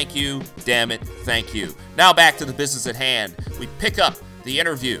 So thank you, damn it, thank you. Now back to the business at hand. We pick up the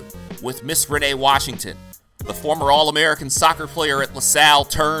interview with Miss Renee Washington, the former All-American soccer player at LaSalle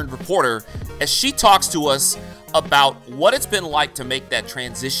turned reporter, as she talks to us about what it's been like to make that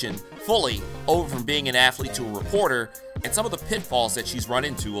transition fully over from being an athlete to a reporter and some of the pitfalls that she's run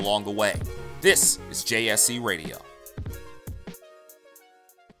into along the way. This is JSC Radio.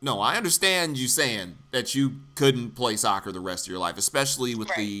 No, I understand you saying that you couldn't play soccer the rest of your life, especially with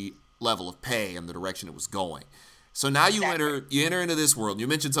the level of pay and the direction it was going. So now you enter into this world. You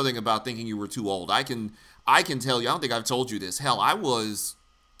mentioned something about thinking you were too old. I can tell you, I don't think I've told you this. Hell, I was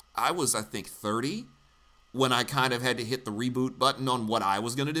I think 30 when I kind of had to hit the reboot button on what I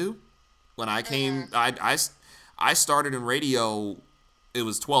was going to do. When I came, I started in radio, it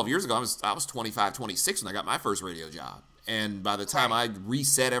was 12 years ago. I was 25, 26 when I got my first radio job. And by the time I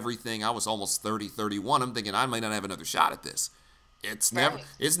reset everything, I was almost 30, 31. I'm thinking I might not have another shot at this. It's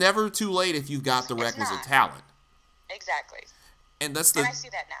never too late if you've got the requisite talent. Exactly. And I see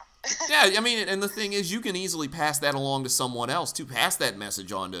that now. Yeah, I mean, and the thing is, you can easily pass that along to someone else, to pass that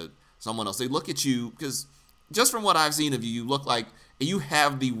message on to someone else. They look at you, because just from what I've seen of you, you look like you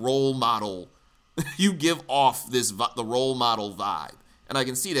have the role model. You give off the role model vibe. And I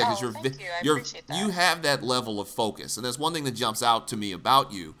can see that because you have that level of focus. And that's one thing that jumps out to me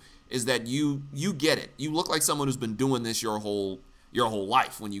about you is that you get it. You look like someone who's been doing this your whole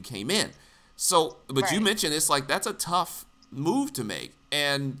life when you came in. So, but right. You mentioned it's like that's a tough move to make.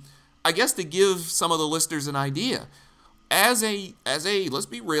 And I guess to give some of the listeners an idea, as a let's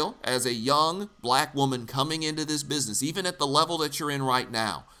be real, as a young black woman coming into this business, even at the level that you're in right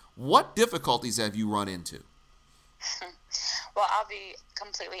now, what difficulties have you run into? Well, I'll be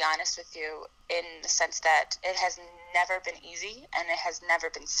completely honest with you in the sense that it has never been easy and it has never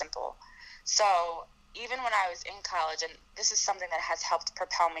been simple. So even when I was in college, and this is something that has helped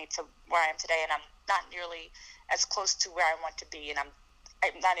propel me to where I am today, and I'm not nearly as close to where I want to be, and I'm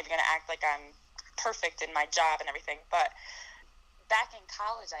not even going to act like I'm perfect in my job and everything, but back in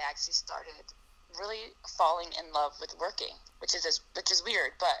college, I actually started really falling in love with working, which is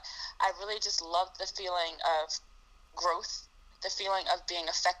weird, but I really just loved the feeling of growth, the feeling of being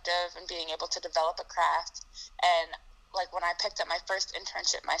effective and being able to develop a craft. And like when I picked up my first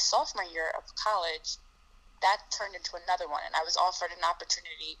internship my sophomore year of college, that turned into another one, and I was offered an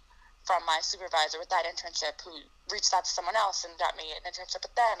opportunity from my supervisor with that internship, who reached out to someone else and got me an internship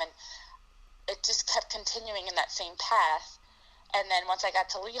with them, and it just kept continuing in that same path. And then once I got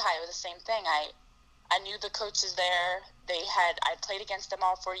to Lehigh, it was the same thing. I knew the coaches there. I played against them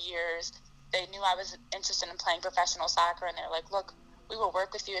all 4 years. They knew I was interested in playing professional soccer, and they were like, look, we will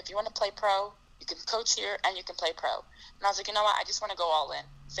work with you. If you want to play pro, you can coach here and you can play pro. And I was like, you know what? I just want to go all in.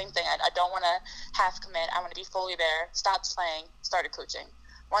 Same thing. I don't want to half commit. I want to be fully there. Stopped playing, started coaching.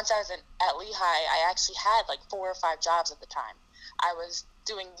 Once I was at Lehigh, I actually had like 4 or 5 jobs at the time. I was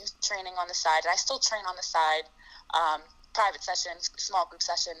doing youth training on the side, and I still train on the side, private sessions, small group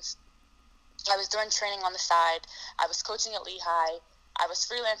sessions. I was doing training on the side. I was coaching at Lehigh. I was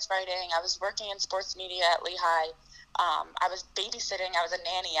freelance writing. I was working in sports media at Lehigh. I was babysitting. I was a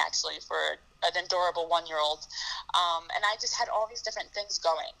nanny, actually, for an adorable 1-year-old. And I just had all these different things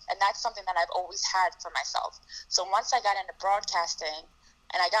going. And that's something that I've always had for myself. So once I got into broadcasting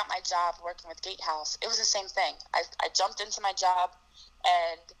and I got my job working with Gatehouse, it was the same thing. I jumped into my job,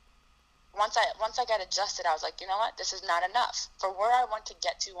 and once I got adjusted, I was like, you know what? This is not enough. For where I want to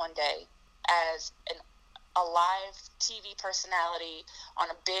get to one day as a live TV personality on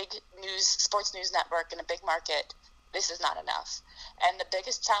a big sports news network in a big market, this is not enough. And the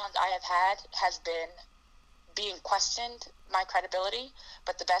biggest challenge I have had has been being questioned, my credibility,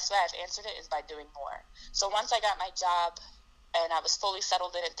 but the best way I've answered it is by doing more. So once I got my job and I was fully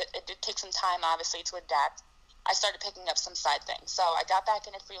settled in it, it did take some time, obviously, to adapt. I started picking up some side things. So I got back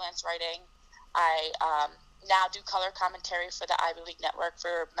into freelance writing. I now do color commentary for the Ivy League Network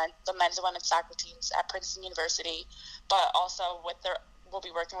for the men's and women's soccer teams at Princeton University, but also we'll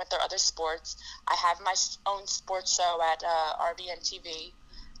be working with their other sports. I have my own sports show at RBN TV,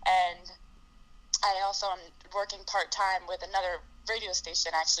 and I also am working part-time with another radio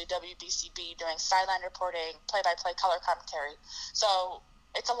station, actually, WBCB, doing sideline reporting, play-by-play color commentary. So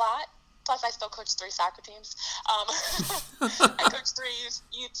it's a lot. Plus, I still coach 3 soccer teams. I coach 3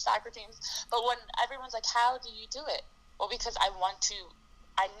 youth soccer teams. But when everyone's like, how do you do it? Well, because I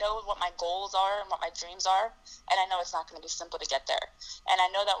know what my goals are and what my dreams are, and I know it's not going to be simple to get there. And I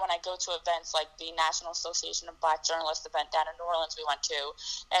know that when I go to events like the National Association of Black Journalists event down in New Orleans we went to,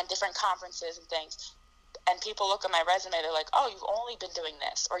 and different conferences and things, and people look at my resume, they're like, oh, you've only been doing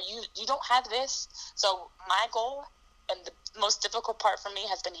this, or you don't have this. So my goal, and the most difficult part for me,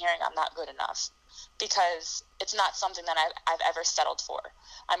 has been hearing I'm not good enough, because it's not something that I've ever settled for.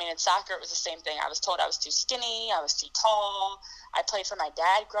 I mean, in soccer, it was the same thing. I was told I was too skinny, I was too tall. I played for my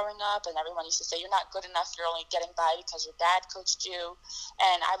dad growing up, and everyone used to say, you're not good enough, you're only getting by because your dad coached you.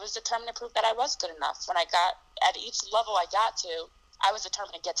 And I was determined to prove that I was good enough. When I got at each level I got to, I was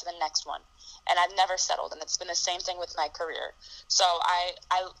determined to get to the next one. And I've never settled, and it's been the same thing with my career. So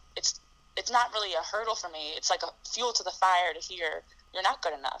it's not really a hurdle for me. It's like a fuel to the fire to hear you're not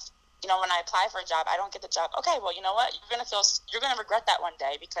good enough. You know, when I apply for a job, I don't get the job. Okay, well, you know what? You're going to regret that one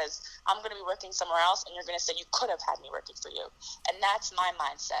day, because I'm going to be working somewhere else, and you're going to say you could have had me working for you. And that's my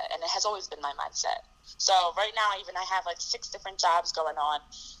mindset, and it has always been my mindset. So right now, even I have like 6 different jobs going on,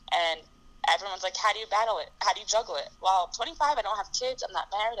 and everyone's like, how do you battle it? How do you juggle it? Well, 25, I don't have kids. I'm not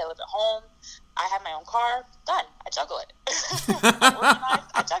married. I live at home. I have my own car. Done. I juggle it. I'm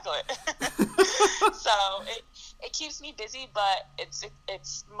organized. I juggle it. So it keeps me busy, but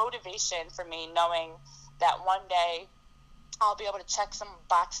it's motivation for me, knowing that one day I'll be able to check some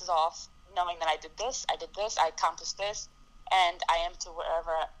boxes off, knowing that I did this, I accomplished this, and I am to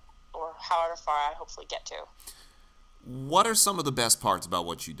wherever or however far I hopefully get to. What are some of the best parts about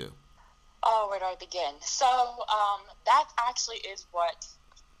what you do? Oh, where do I begin? So that actually is what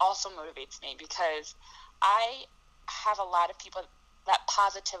also motivates me, because I have a lot of people that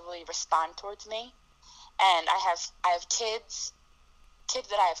positively respond towards me, and I have kids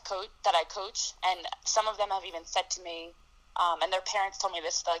that I coach, and some of them have even said to me, and their parents told me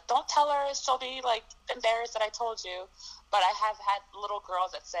this, like, don't tell her, she'll be like embarrassed that I told you. But I have had little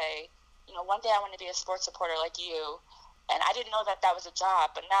girls that say, one day I want to be a sports reporter like you. And I didn't know that was a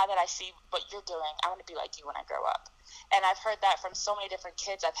job, but now that I see what you're doing, I want to be like you when I grow up. And I've heard that from so many different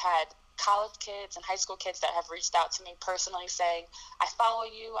kids. I've had college kids and high school kids that have reached out to me personally saying, I follow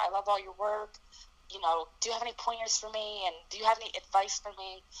you, I love all your work. Do you have any pointers for me? And do you have any advice for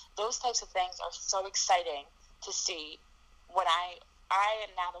me? Those types of things are so exciting to see when I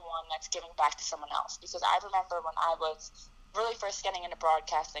am now the one that's giving back to someone else. Because I remember when I was really first getting into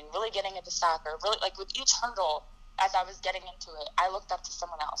broadcasting, really getting into soccer, really like with each hurdle, as I was getting into it, I looked up to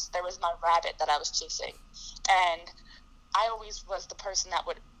someone else. There was my rabbit that I was chasing. And I always was the person that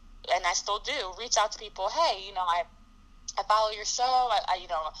would, and I still do, reach out to people, hey, I follow your show,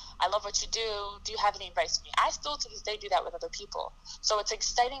 I love what you do. Do you have any advice for me? I still to this day do that with other people. So it's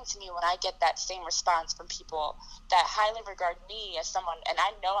exciting to me when I get that same response from people that highly regard me as someone, and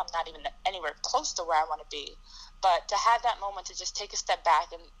I know I'm not even anywhere close to where I want to be. But to have that moment to just take a step back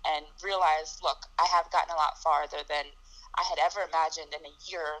and realize, look, I have gotten a lot farther than I had ever imagined in a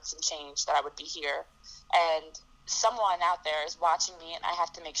year and some change that I would be here. And someone out there is watching me, and I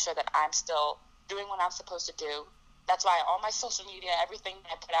have to make sure that I'm still doing what I'm supposed to do. That's why all my social media, everything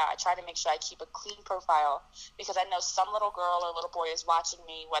I put out, I try to make sure I keep a clean profile, because I know some little girl or little boy is watching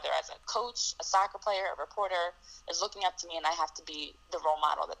me, whether as a coach, a soccer player, a reporter, is looking up to me, and I have to be the role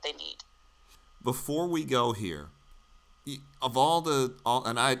model that they need. Before we go here, of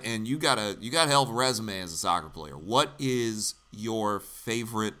and you got a hell of a resume as a soccer player. What is your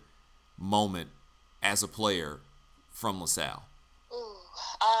favorite moment as a player from LaSalle?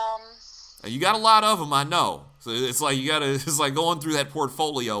 You got a lot of them, I know. So it's like going through that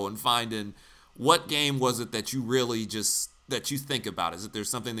portfolio and finding what game was it that you really that you think about. Is it there's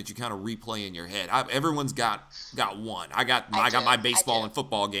something that you kind of replay in your head? Everyone's got one. I got my baseball and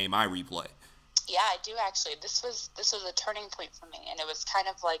football game I replay. Yeah, I do actually. This was a turning point for me, and it was kind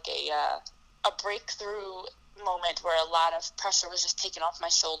of like a breakthrough moment where a lot of pressure was just taken off my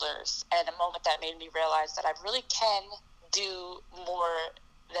shoulders, and a moment that made me realize that I really can do more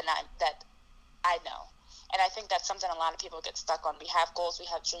than I know. And I think that's something a lot of people get stuck on. We have goals, we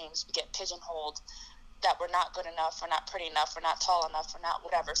have dreams, we get pigeonholed that we're not good enough, we're not pretty enough, we're not tall enough, we're not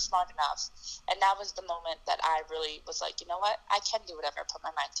whatever, smart enough. And that was the moment that I really was like, you know what, I can do whatever I put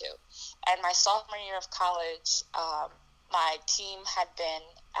my mind to. And my sophomore year of college, my team had been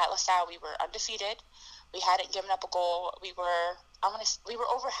at LaSalle, we were undefeated. We hadn't given up a goal. We were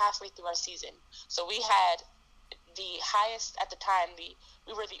over halfway through our season. So we had the highest at the time. We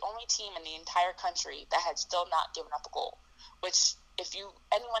were the only team in the entire country that had still not given up a goal, which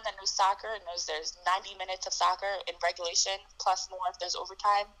anyone that knows soccer knows there's 90 minutes of soccer in regulation plus more if there's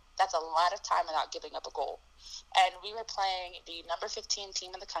overtime. That's a lot of time without giving up a goal. And we were playing the number 15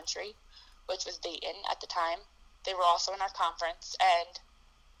 team in the country, which was Dayton at the time. They were also in our conference, and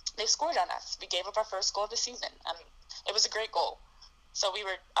they scored on us. We gave up our first goal of the season. It was a great goal. So we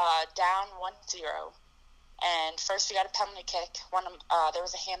were down 1-0. And first we got a penalty kick. There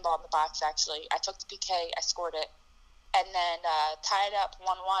was a handball in the box, actually. I took the PK. I scored it. And then tied up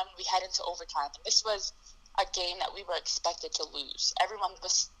 1-1. We head into overtime. And this was a game that we were expected to lose. Everyone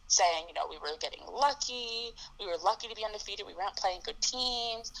was saying, we were getting lucky. We were lucky to be undefeated. We weren't playing good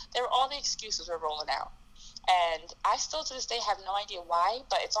teams. All the excuses were rolling out. And I still to this day have no idea why,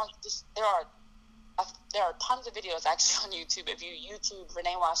 but it's on this. There are tons of videos actually on YouTube. If you YouTube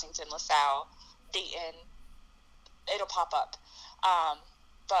Renee Washington, LaSalle, Dayton, it'll pop up.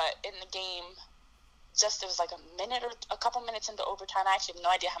 But in the game, it was like a minute or a couple minutes into overtime. I actually have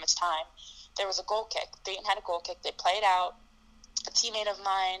no idea how much time. There was a goal kick. Dayton had a goal kick. They played out. A teammate of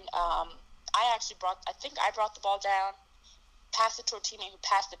mine, I think I brought the ball down, passed it to a teammate who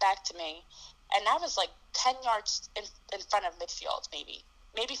passed it back to me. And I was like 10 yards in front of midfield, maybe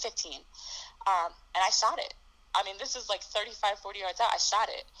 15. And I shot it. I mean, this is like 35, 40 yards out. I shot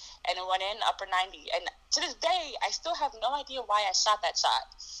it, and it went in upper 90. And to this day, I still have no idea why I shot that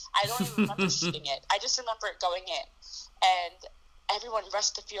shot. I don't even remember shooting it. I just remember it going in. And everyone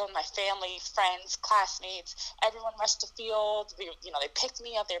rushed the field, my family, friends, classmates. Everyone rushed the field. They picked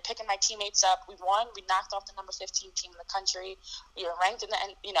me up. They were picking my teammates up. We won. We knocked off the number 15 team in the country. We were ranked in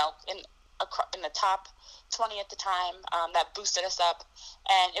the top 20 at the time. That boosted us up,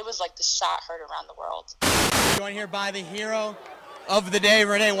 and it was like the shot heard around the world. Joined here by the hero of the day,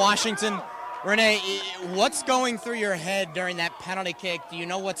 Renee Washington. Renee, what's going through your head during that penalty kick? Do you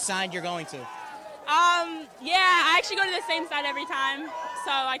know what side you're going to? Yeah, I actually go to the same side every time.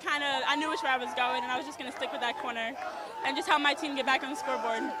 So I knew which way I was going, and I was just going to stick with that corner and just help my team get back on the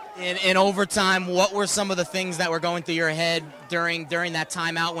scoreboard. In overtime, what were some of the things that were going through your head during that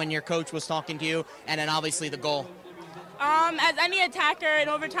timeout when your coach was talking to you, and then obviously the goal? As any attacker in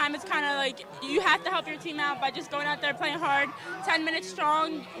overtime, it's kind of like you have to help your team out by just going out there playing hard, 10 minutes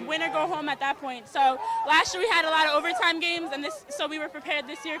strong, win or go home at that point. So last year we had a lot of overtime games, and so we were prepared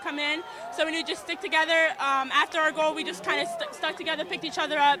this year come in. So we knew just stick together. After our goal, we just kind of stuck together, picked each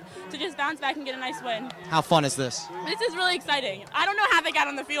other up to just bounce back and get a nice win. How fun is this? This is really exciting. I don't know how they got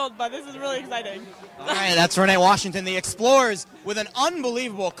on the field, but this is really exciting. All right, that's Renee Washington. The Explorers with an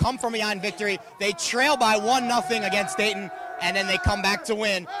unbelievable come-from-behind victory. They trail by 1-0 against Dayton, and then they come back to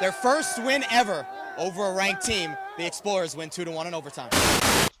win. Their first win ever over a ranked team. The Explorers win 2-1 in overtime.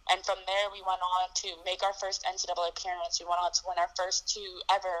 And from there, we went on to make our first NCAA appearance. We went on to win our first 2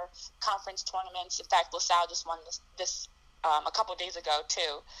 ever conference tournaments. In fact, LaSalle just won this a couple days ago,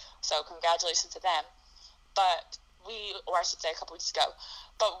 too. So congratulations to them. But a couple weeks ago.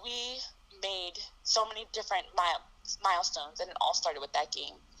 But we made so many different milestones, and it all started with that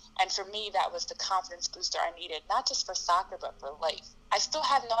game. And for me, that was the confidence booster I needed, not just for soccer, but for life. I still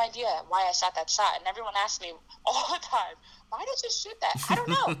have no idea why I shot that shot. And everyone asks me all the time, why did you shoot that? I don't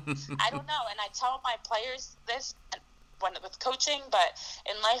know. I don't know. And I tell my players this with coaching, but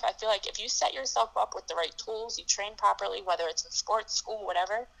in life, I feel like if you set yourself up with the right tools, you train properly, whether it's in sports, school,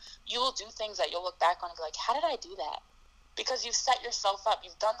 whatever, you will do things that you'll look back on and be like, how did I do that? Because you've set yourself up,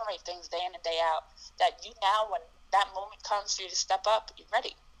 you've done the right things day in and day out, that you now, when that moment comes for you to step up, you're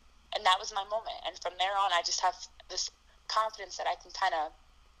ready. And that was my moment. And from there on, I just have this confidence that I can kind of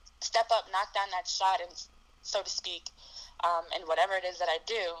step up, knock down that shot, and so to speak, and whatever it is that I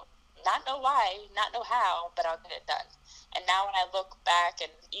do, not know why, not know how, but I'll get it done. And now when I look back,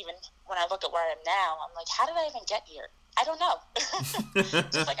 and even when I look at where I am now, I'm like, how did I even get here? I don't know.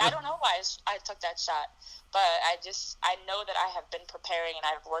 Just like, I don't know why I took that shot. But I know that I have been preparing, and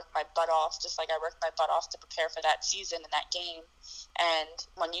I've worked my butt off, just like I worked my butt off to prepare for that season and that game. And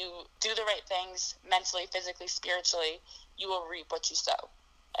when you do the right things, mentally, physically, spiritually, you will reap what you sow.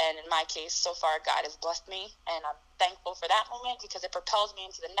 And in my case, so far, God has blessed me, and I'm thankful for that moment because it propels me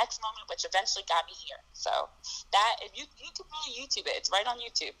into the next moment, which eventually got me here. So that, if you can really YouTube it, it's right on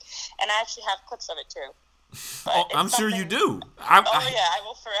YouTube. And I actually have clips of it, too. I'm sure you do. I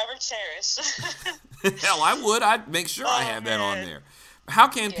will forever cherish. Hell, I would. I'd make sure I have that on there. How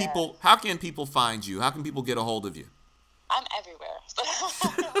can people find you? How can people get a hold of you? I'm everywhere.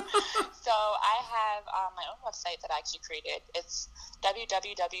 So I have my own website that I actually created. It's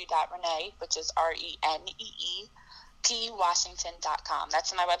www.renee, which is RENEEPWashington.com.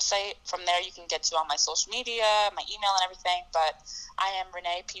 That's my website. From there, you can get to all my social media, my email, and everything. But I am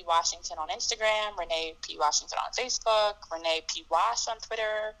Renee P. Washington on Instagram, Renee P. Washington on Facebook, Renee P. Wash on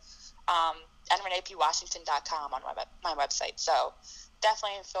Twitter, and ReneePWashington.com on my website. So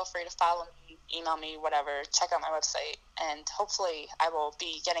definitely feel free to follow me, email me, whatever. Check out my website, and hopefully I will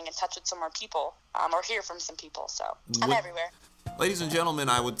be getting in touch with some more people or hear from some people. So I'm everywhere. Ladies and gentlemen,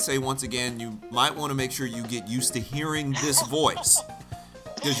 I would say once again, you might want to make sure you get used to hearing this voice,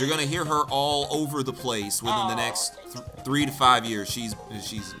 because you're going to hear her all over the place within the next 3 to 5 years. She's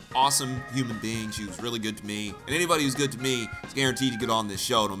an awesome human being. She was really good to me, and anybody who's good to me is guaranteed to get on this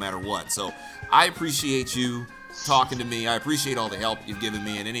show no matter what. So I appreciate you talking to me. I appreciate all the help you've given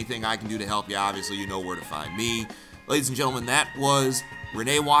me, and anything I can do to help you, obviously you know where to find me. Ladies and gentlemen, that was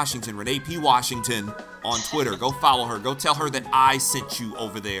Renee Washington, Renee P. Washington on Twitter. Go follow her. Go tell her that I sent you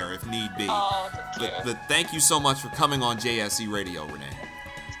over there if need be. But thank you so much for coming on JSC Radio, Renee.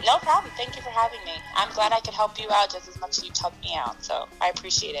 No problem. Thank you for having me. I'm glad I could help you out just as much as you helped me out, so I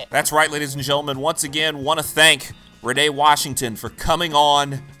appreciate it. That's right, ladies and gentlemen. Once again, want to thank Renee Washington for coming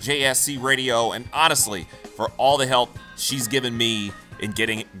on JSC Radio, and honestly, for all the help she's given me in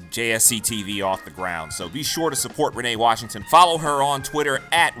getting JSC TV off the ground. So be sure to support Renee Washington. Follow her on Twitter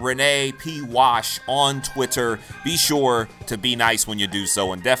at Renee P. Wash on Twitter. Be sure to be nice when you do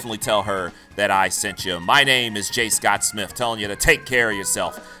so, and definitely tell her that I sent you. My name is J. Scott Smith, telling you to take care of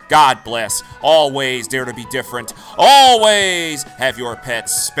yourself. God bless. Always dare to be different. Always have your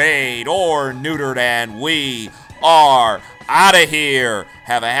pets spayed or neutered, and we are out of here.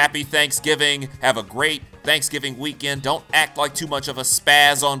 Have a happy Thanksgiving. Have a great Thanksgiving weekend. Don't act like too much of a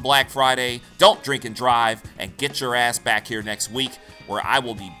spaz on Black Friday. Don't drink and drive, and get your ass back here next week, where I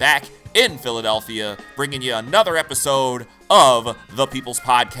will be back in Philadelphia bringing you another episode of the People's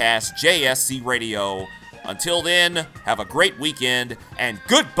Podcast, JSC Radio. Until then, have a great weekend, and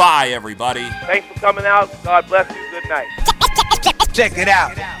goodbye, everybody. Thanks for coming out. God bless you. Good night. Check it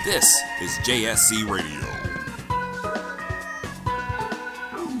out. This is JSC Radio.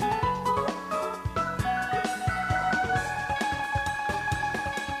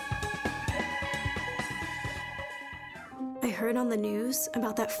 I heard on the news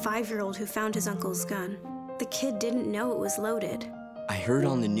about that 5-year-old who found his uncle's gun. The kid didn't know it was loaded. I heard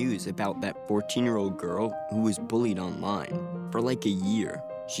on the news about that 14-year-old girl who was bullied online. For like a year,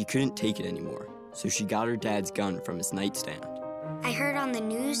 she couldn't take it anymore, so she got her dad's gun from his nightstand. I heard on the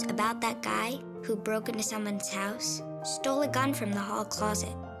news about that guy who broke into someone's house, stole a gun from the hall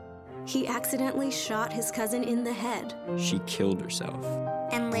closet. He accidentally shot his cousin in the head. She killed herself.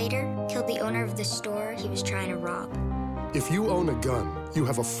 And later, killed the owner of the store he was trying to rob. If you own a gun, you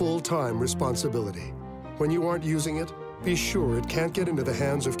have a full-time responsibility. When you aren't using it, be sure it can't get into the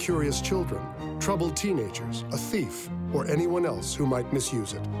hands of curious children, troubled teenagers, a thief, or anyone else who might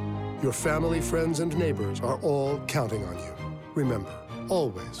misuse it. Your family, friends, and neighbors are all counting on you. Remember,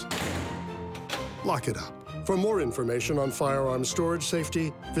 always, lock it up. For more information on firearm storage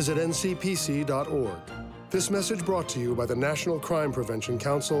safety, visit ncpc.org. This message brought to you by the National Crime Prevention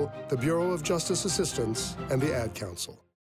Council, the Bureau of Justice Assistance, and the Ad Council.